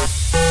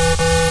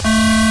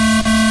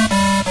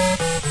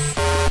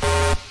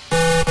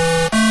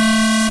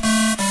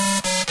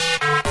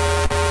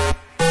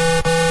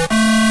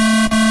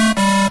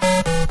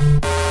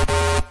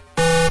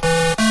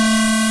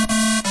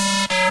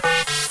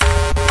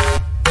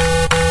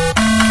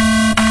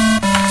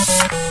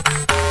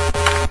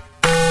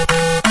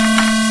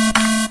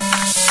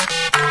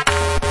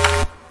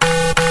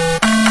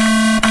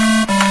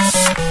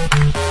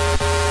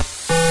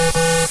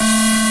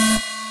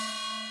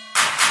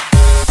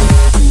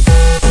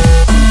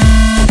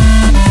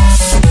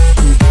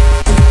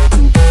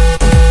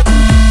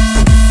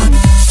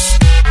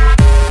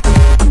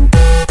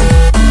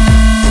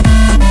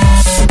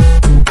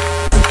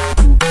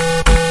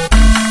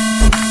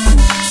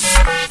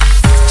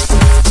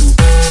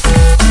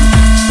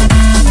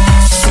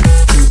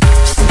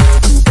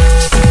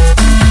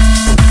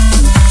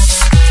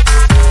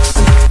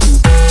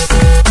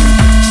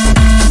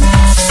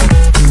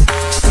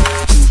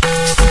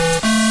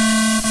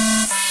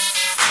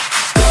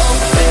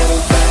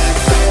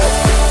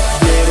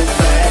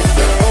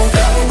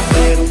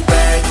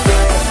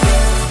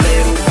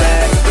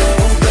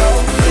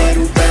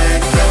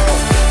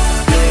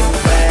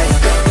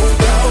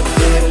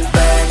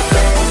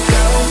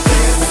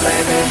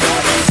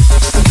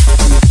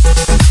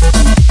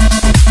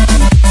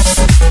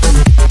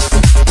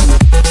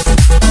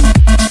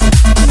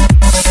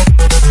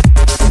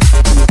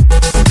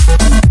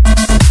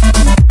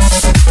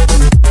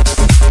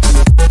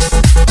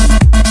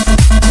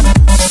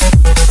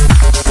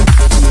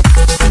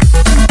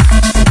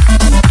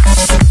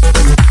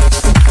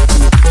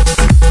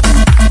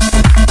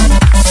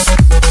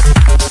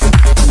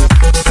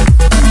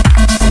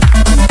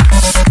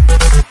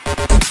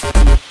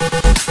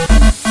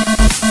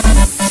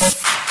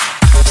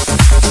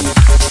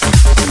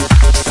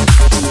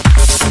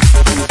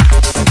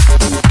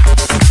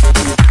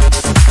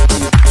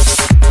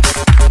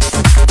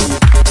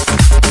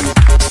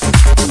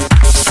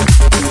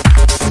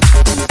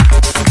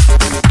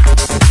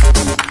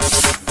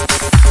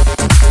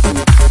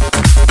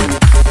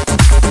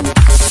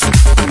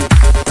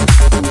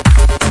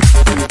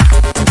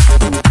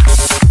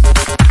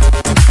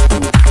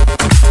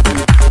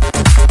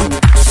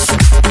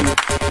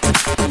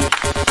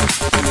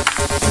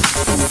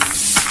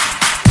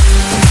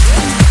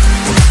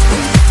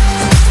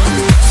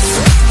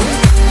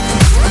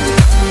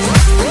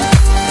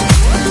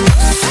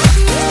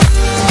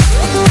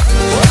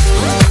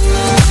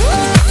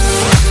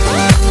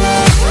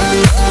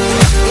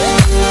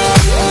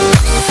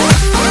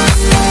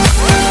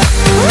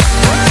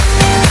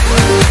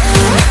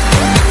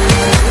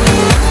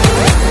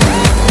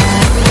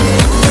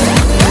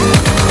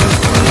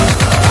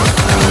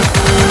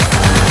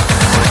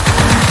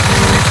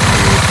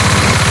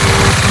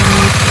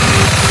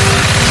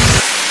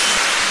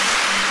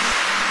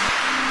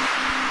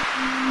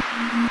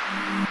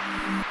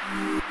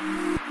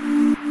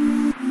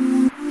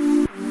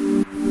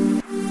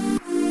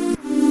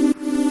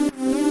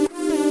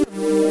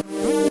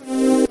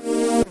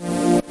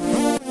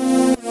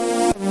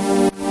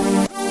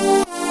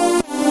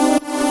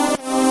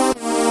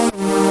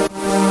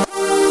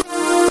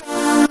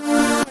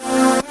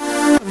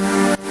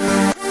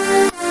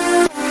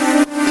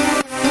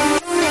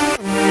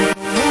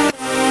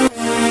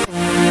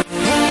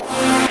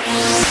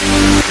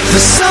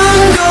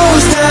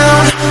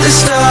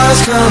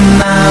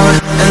 come out,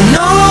 and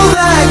all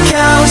that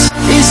counts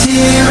is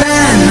here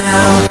and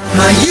now.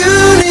 My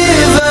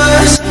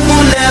universe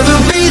will never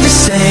be the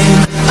same.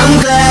 I'm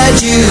glad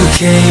you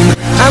came,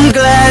 I'm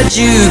glad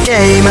you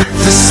came.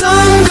 The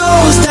sun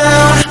goes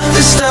down,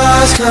 the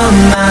stars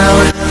come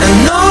out,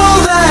 and all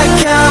that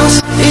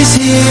counts is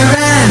here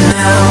and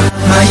now.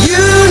 My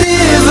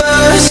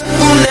universe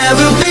will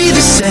never be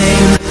the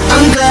same.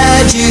 I'm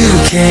glad you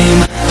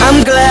came,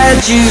 I'm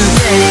glad you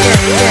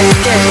came.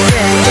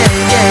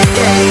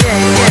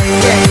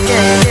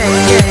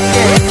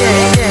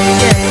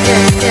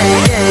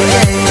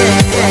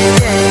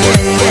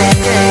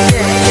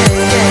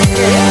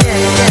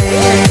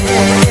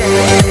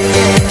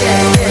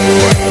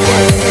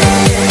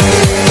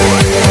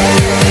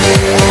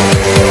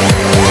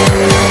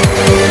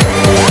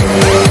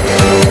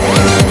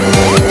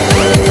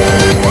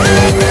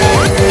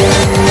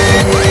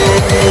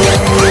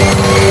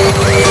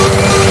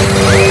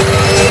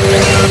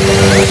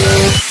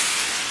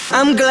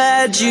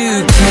 glad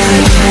you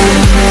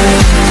came.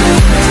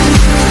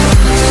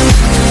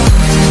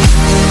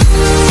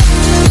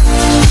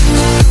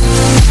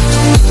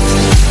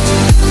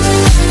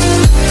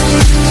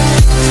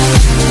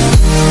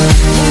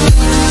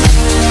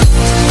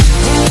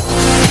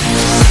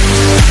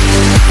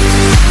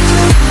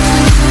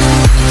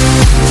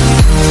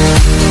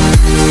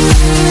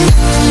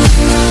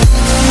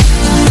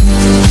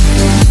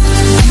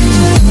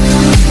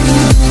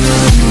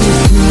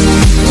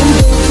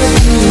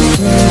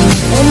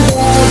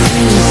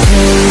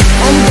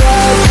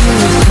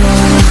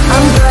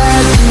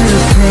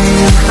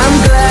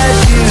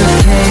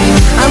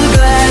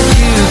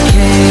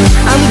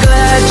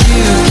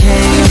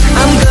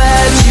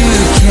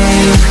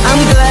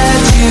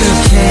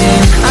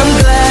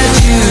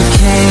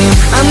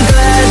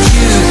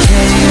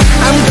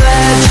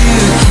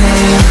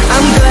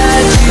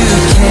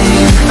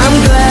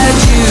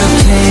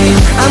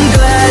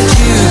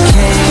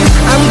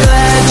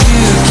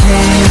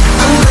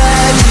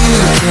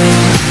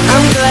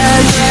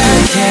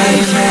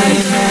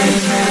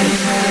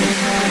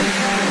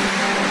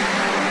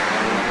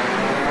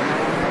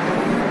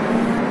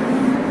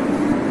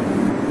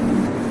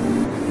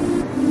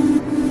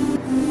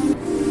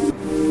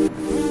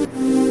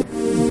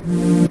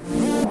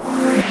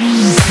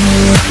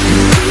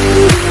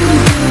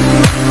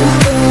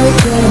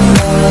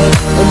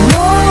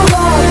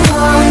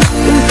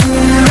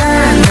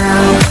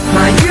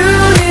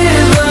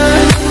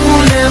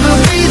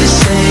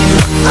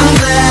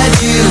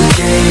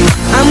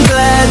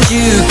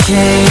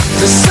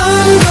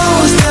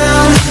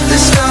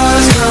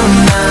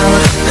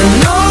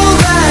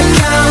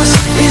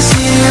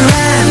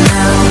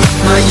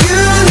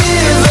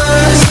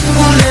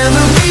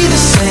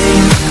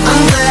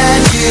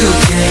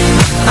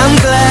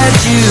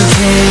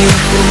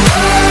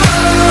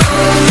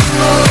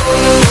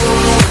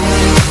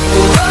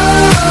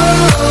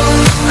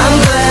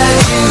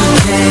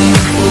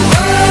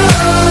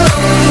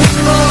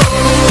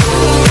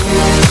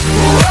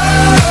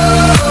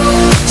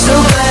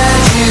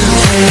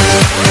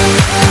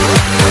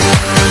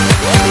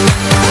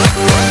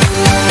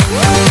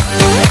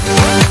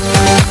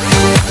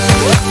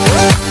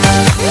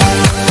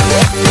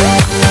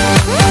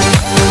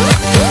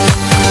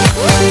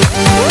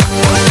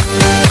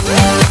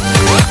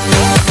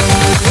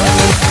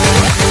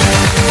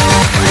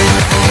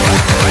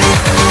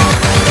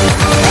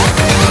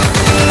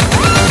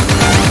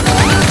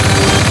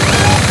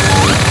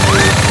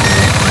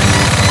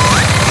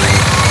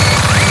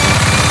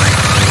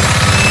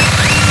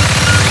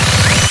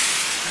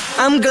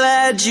 I'm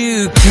glad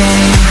you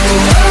came.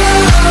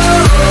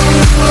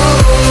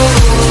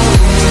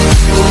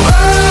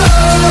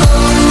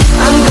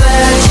 I'm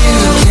glad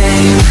you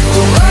came.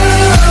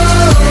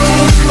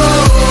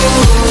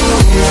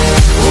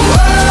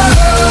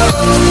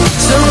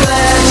 So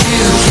glad you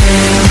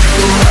came.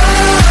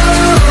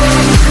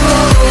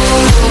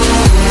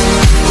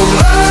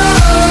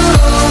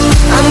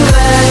 I'm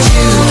glad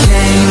you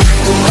came.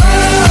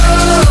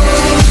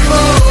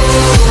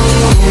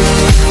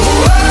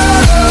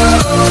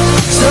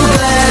 So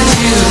glad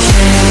you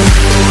came.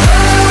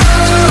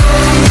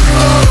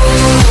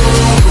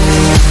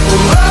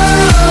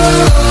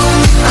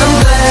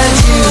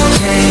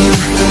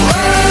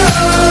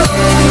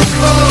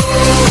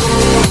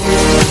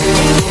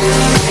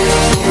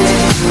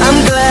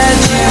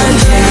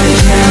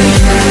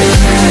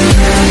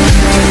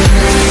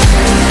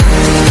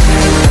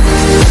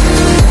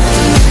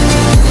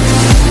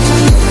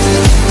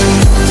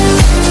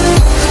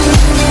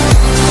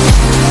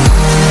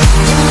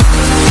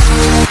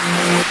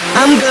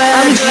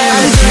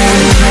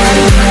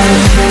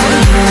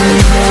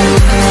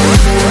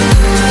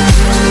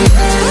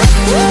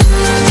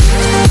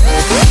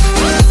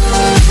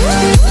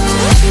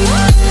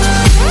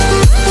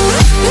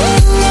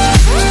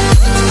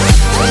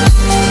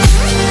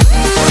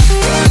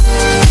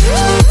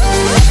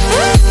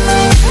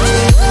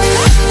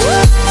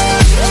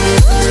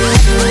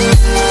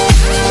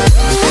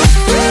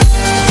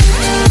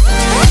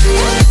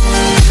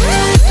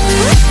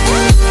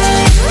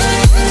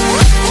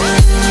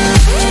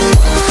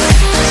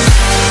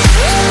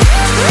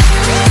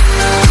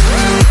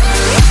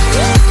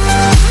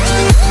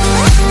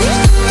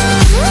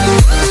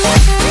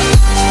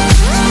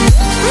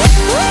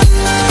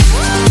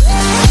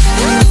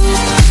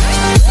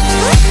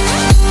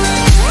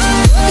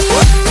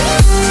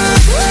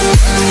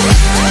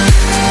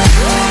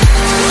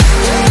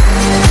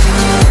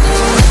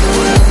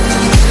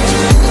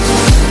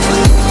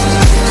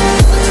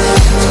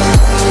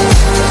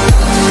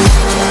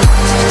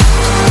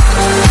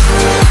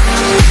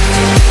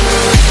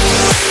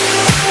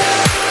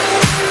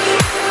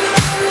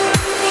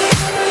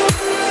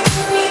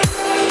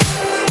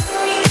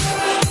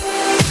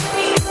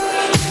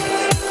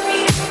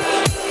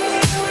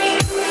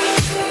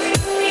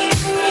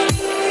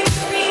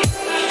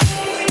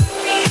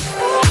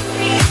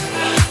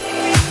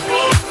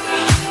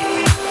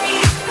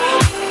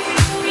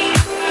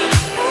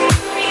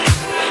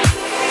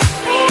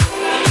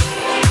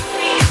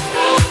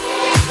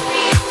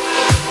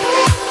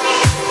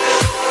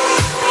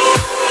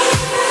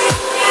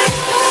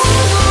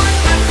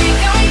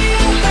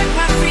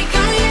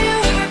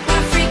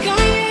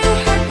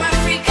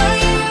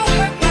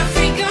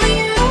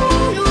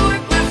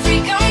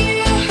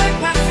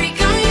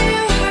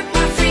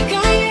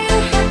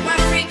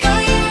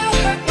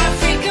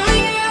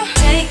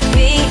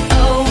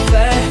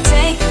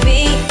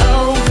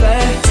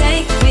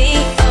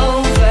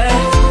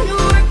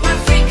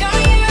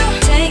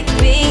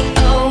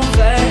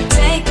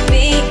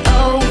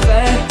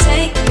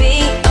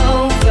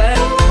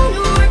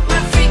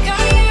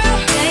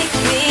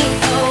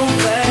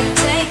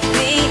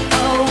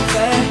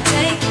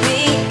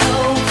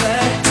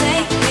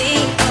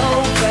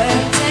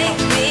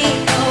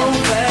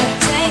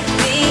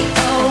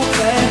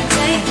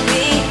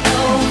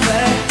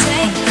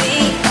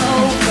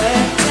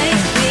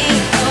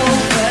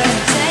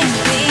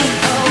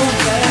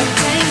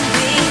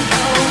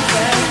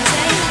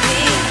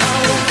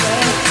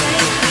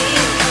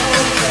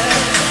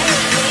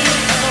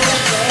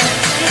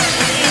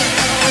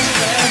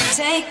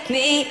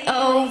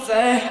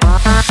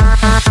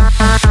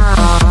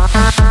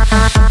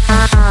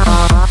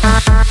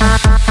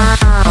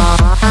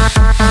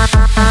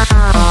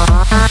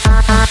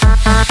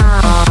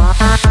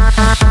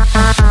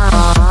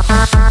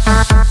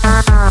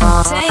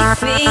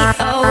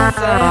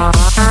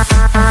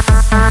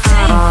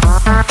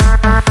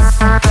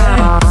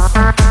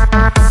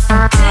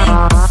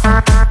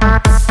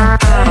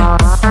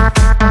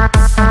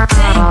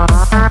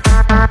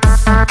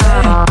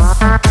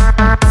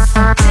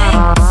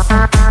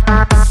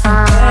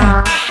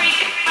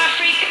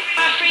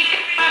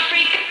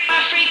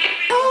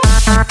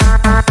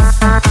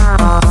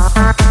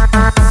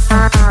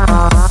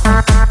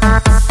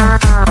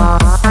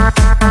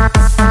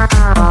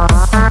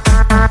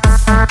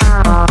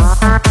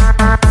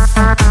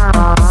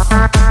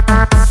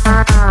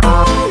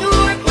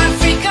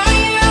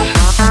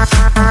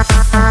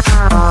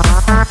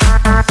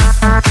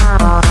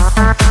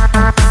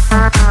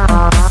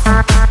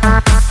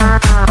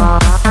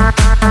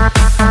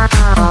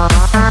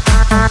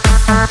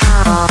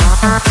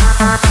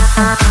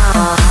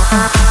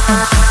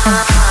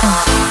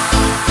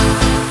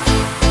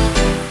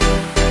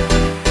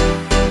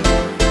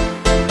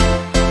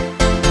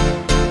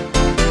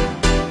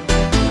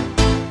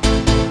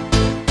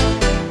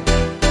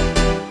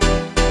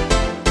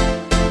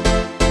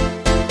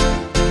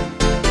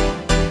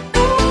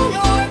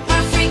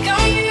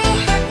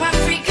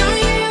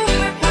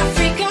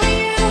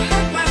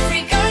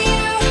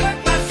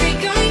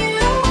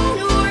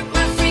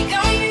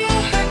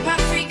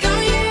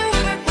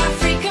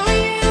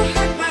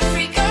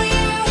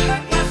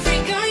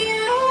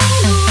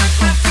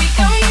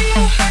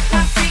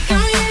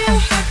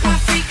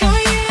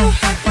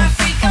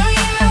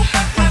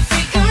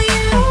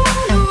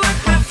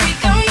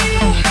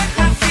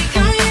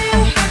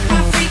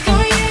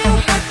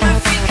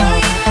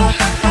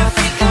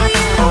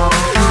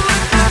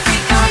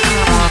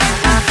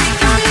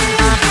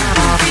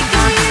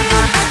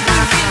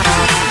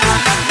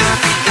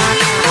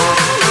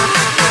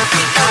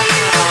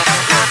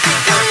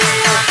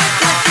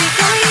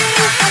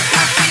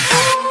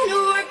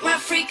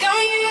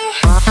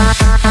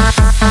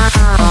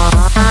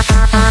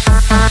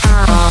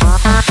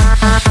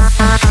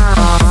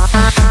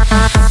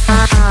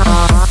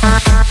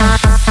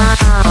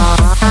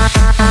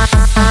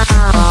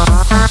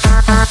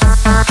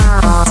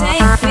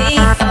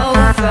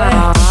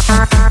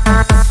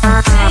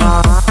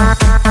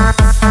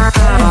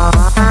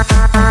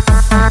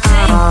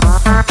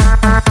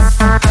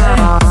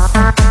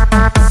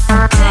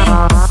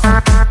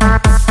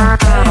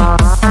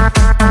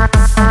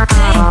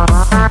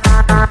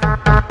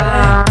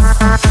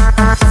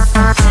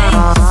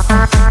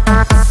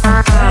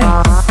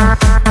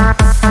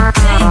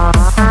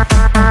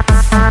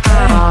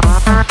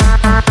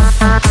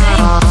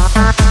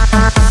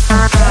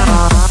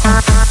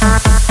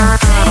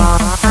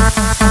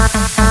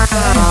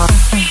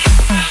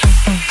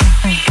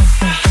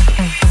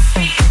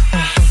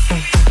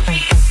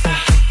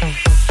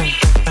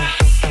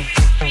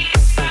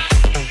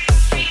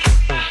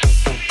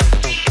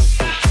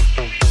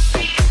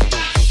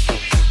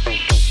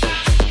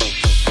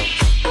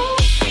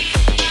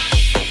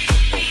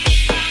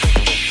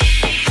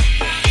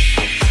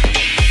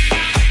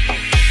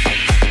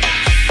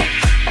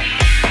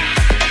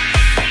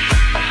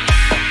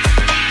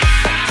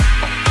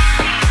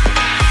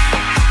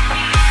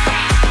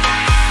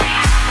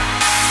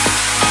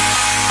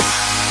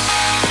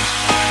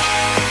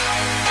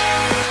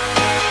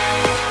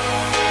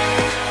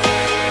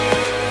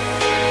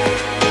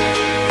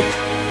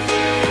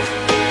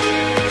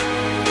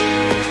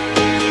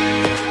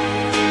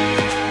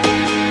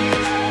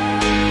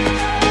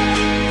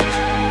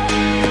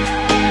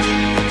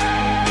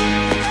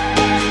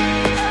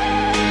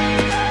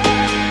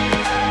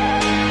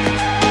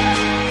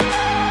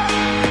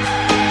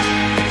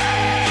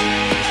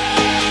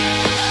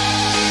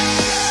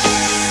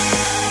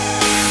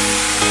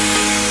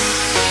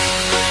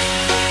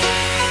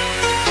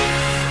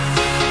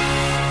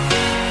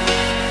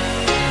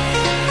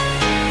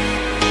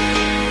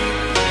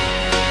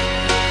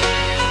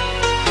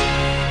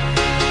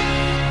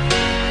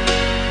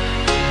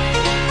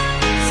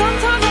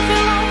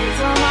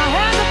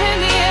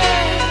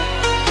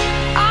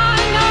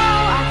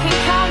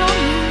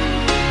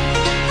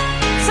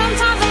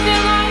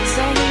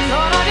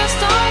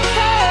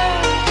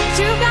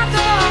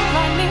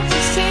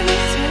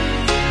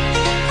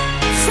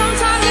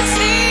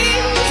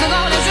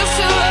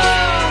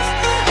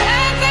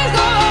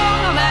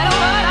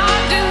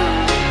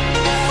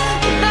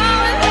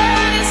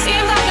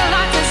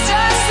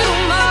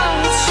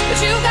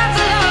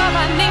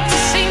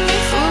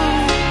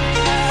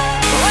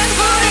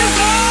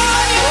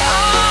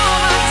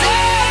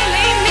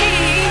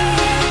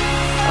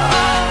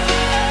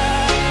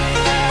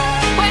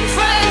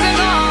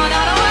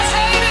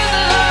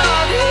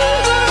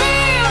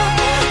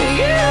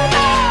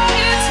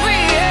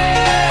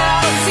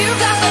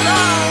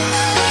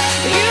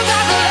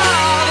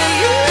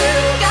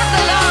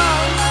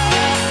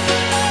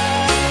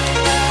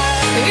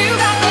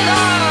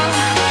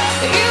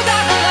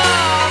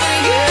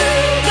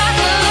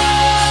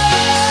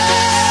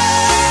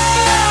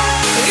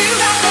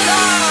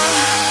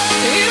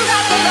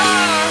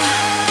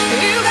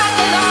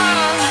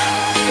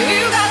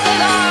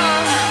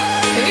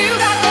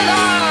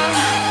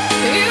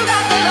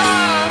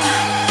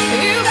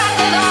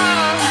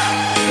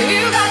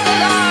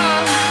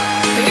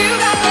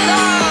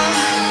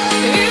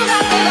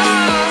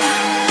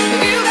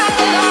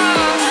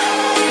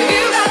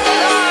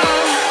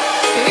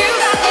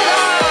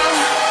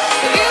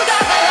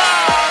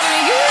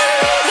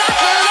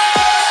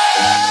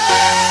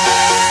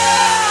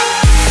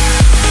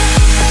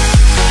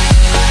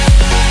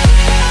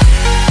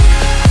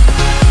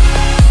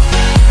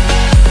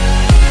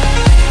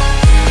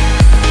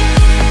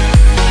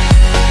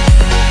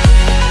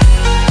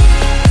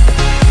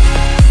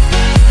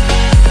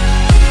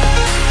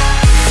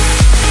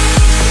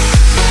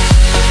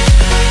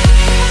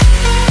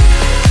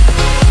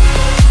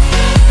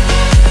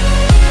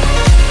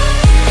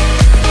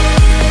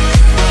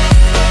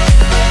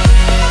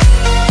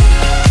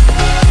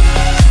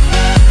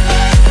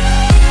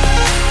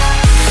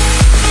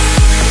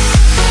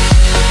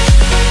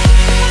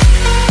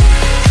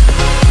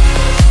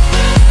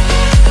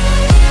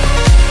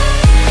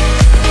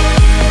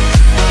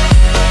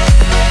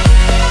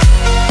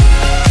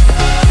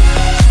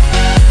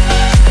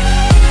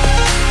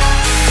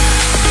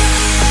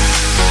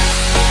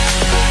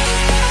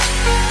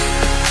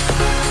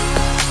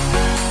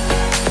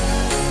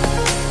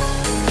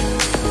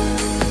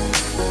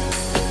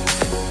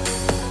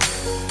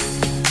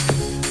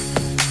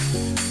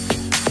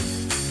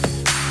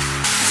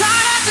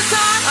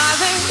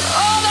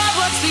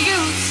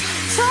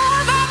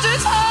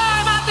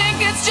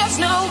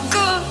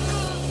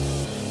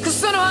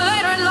 sooner or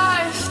later in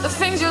life, the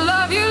things you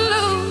love you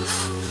lose.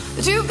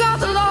 But you got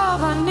the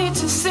love I need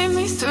to see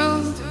me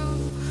through.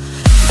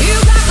 You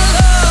got the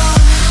love,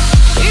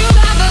 you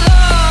got the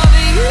love,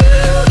 you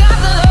got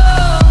the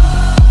love.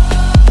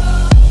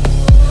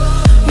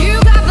 You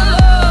got the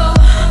love,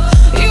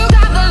 you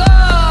got the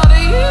love,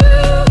 you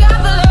got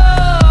the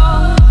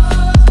love.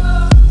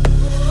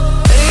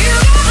 You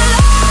got the love,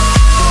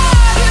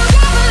 you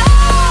got the love, you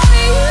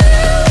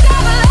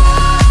got the love.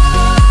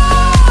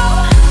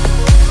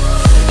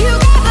 You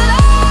got the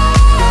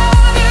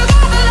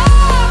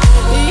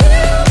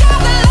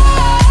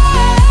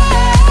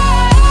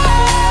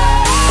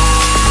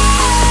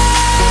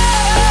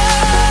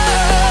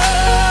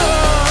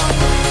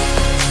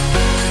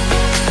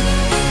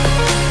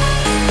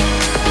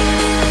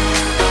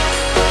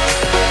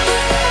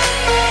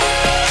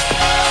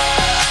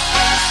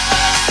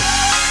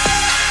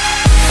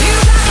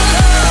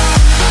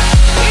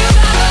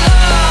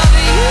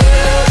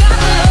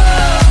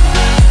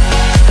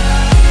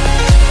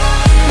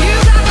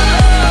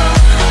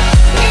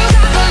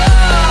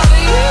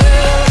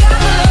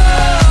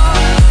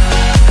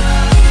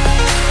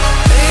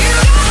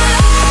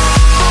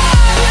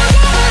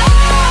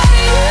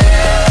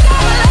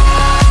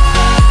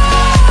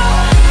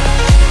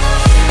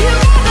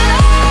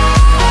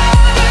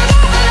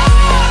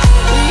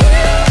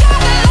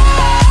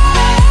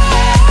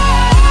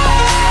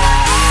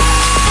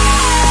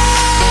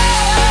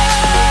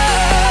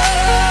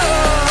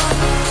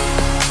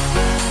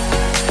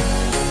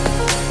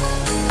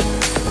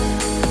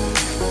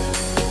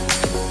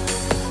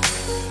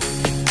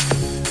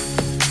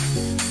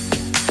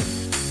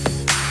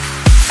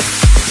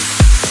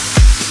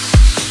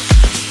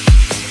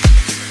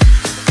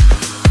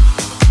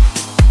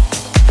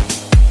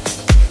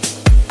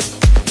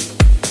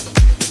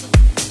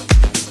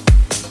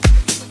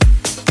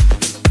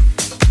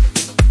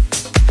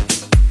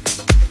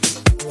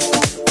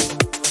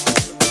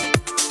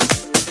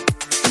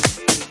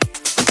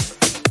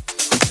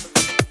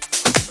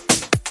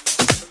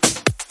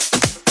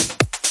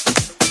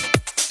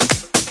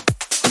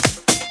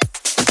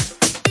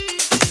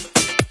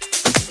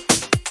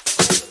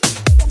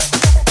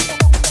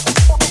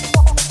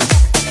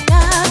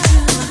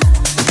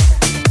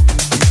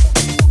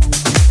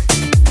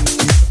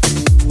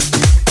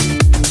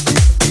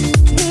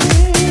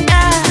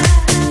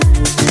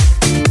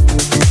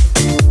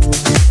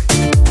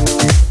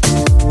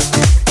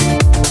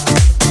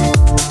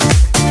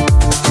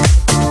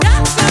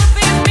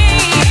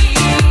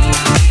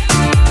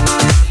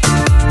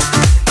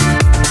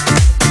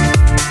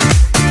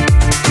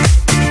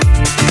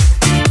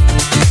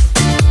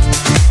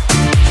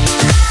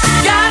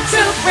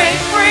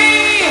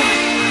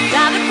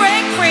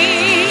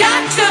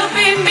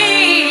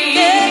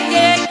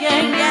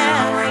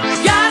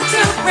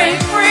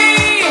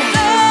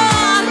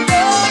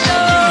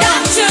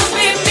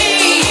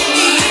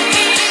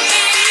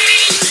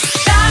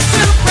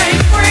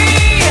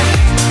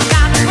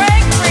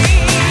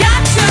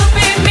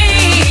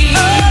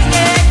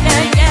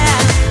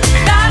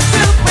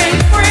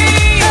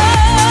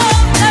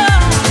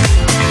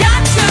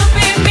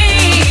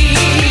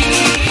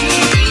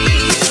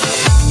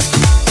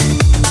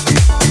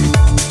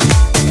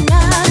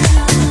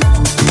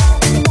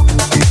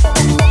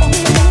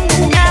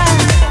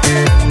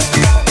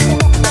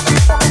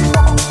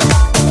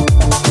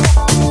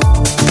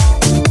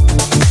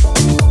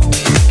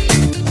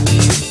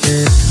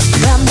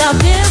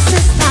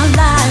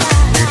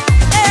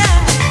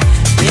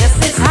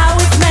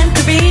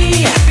the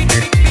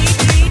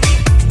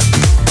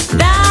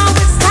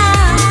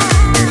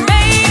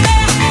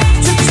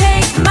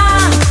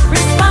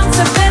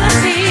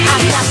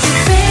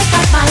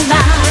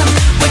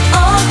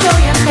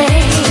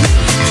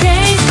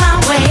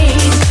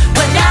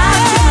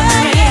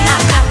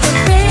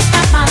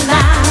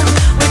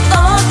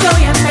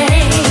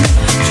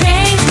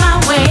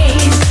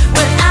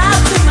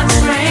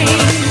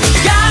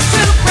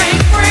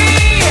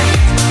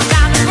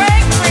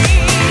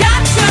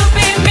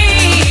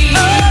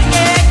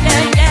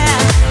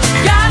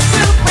you got the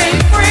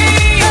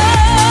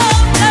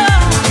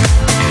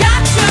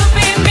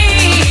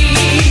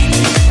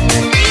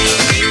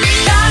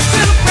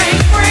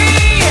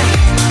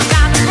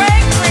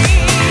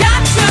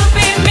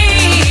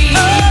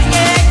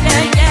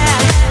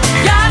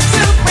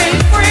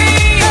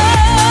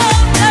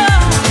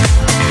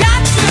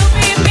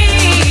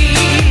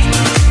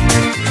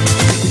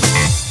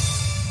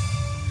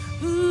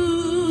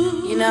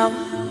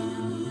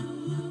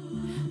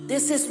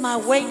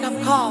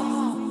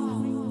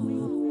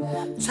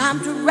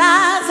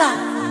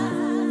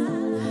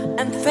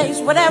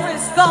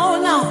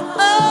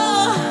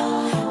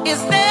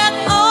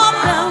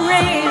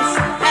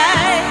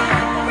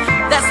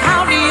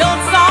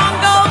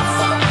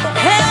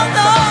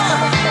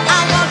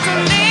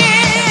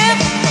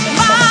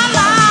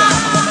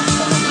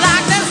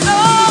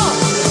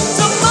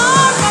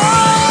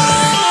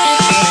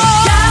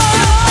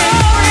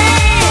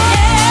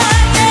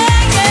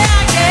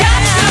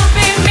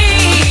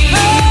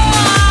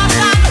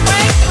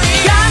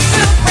got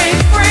to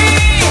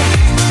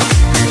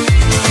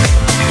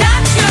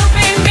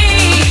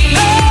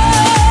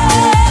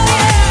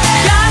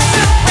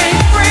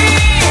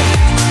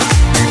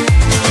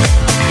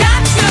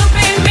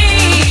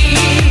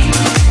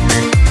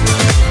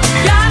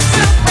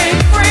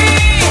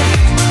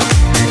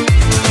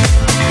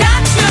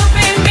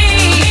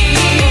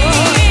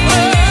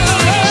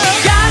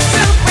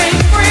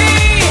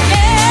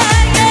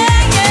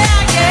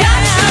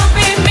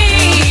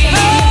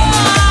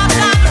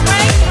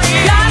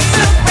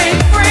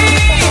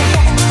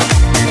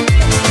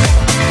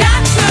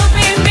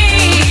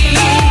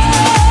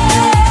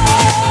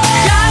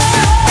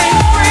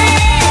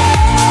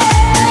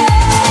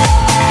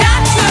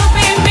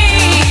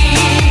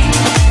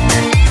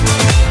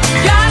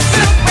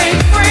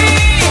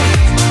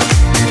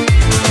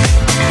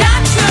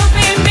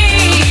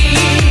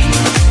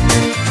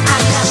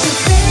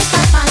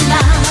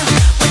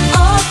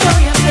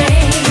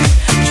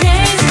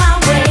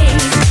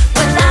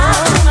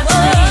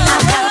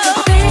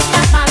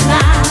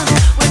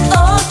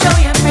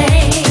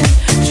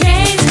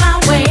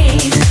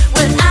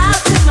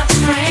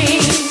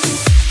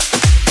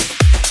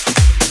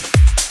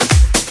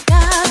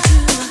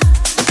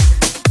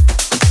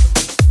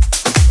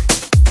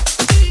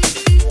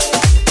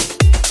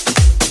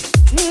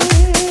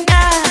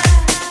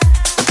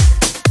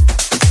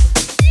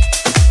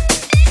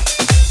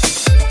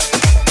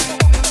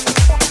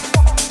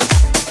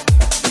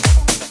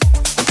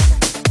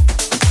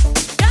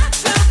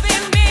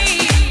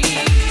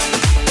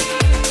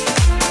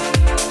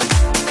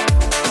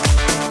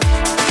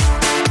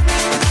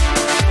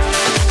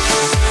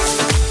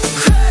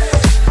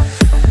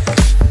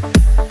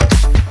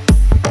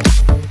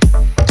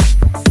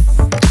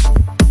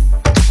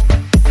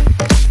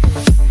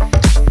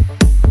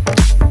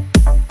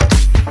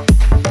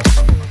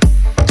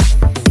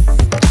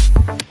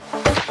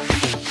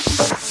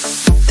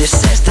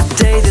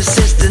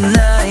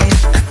night,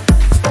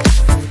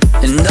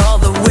 and all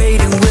the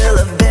waiting will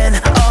have been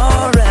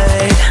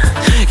alright.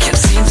 Can't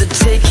seem to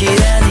take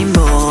it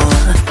anymore,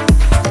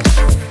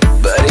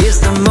 but it's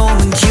the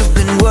moment you've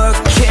been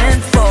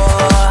working for.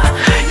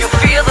 You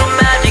feel the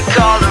magic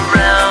all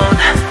around,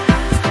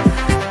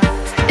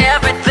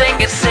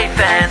 everything is safe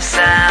and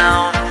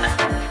sound.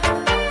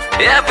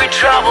 Every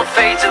trouble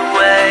fades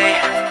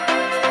away.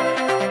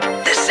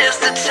 This is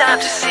the time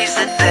to seize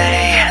the day.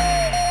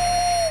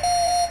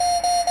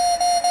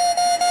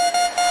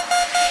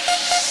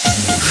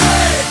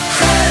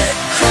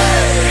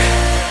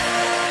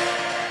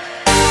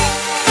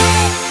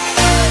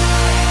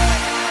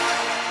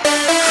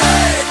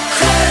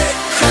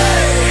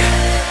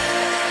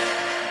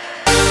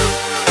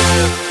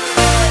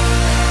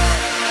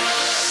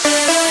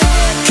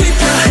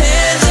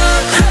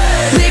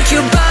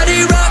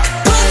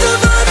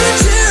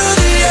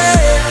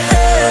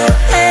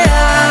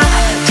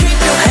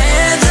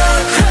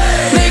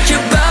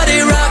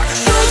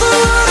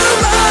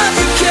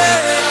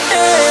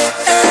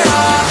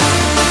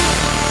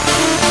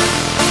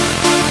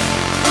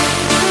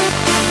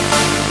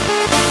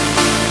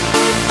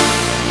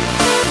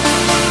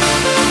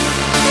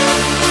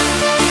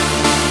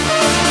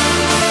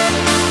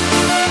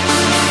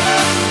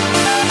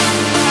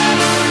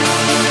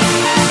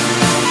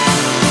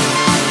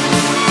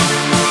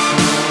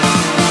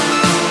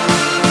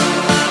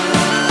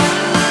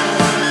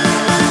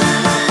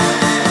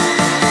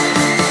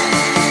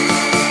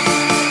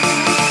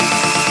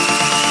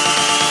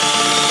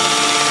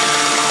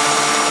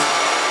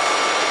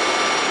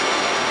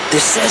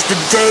 This is the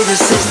day,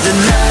 this is the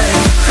night.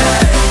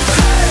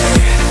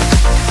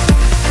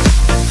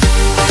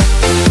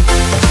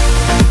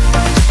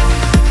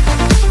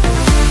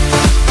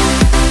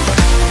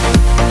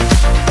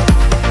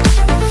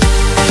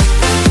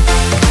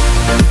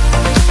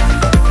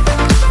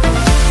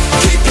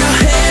 Keep your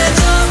hands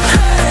up,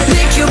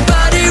 make your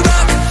body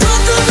rock,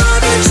 put the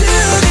love into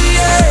the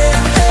air.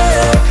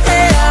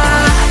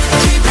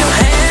 Keep your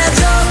hands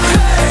up,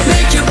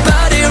 make your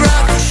body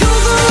rock, show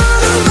the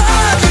world the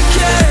love you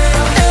can.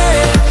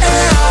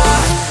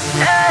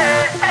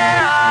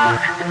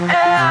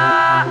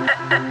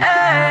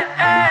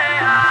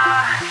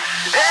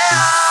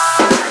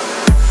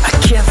 I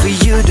care for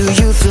you, do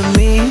you for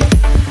me?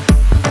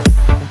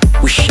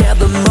 We share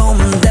the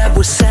moment that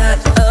will set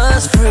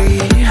us free.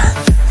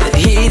 The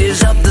heat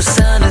is up, the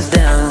sun is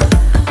down.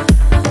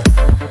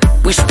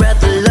 We spread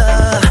the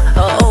love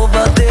all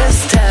over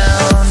this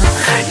town.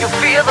 You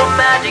feel the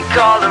magic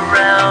all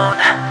around,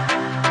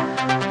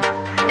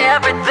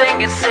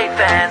 everything is safe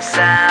and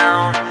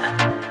sound.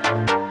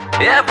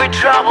 Every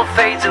trouble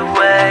fades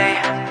away.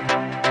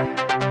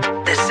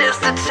 This is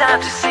the time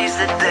to seize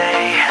the day.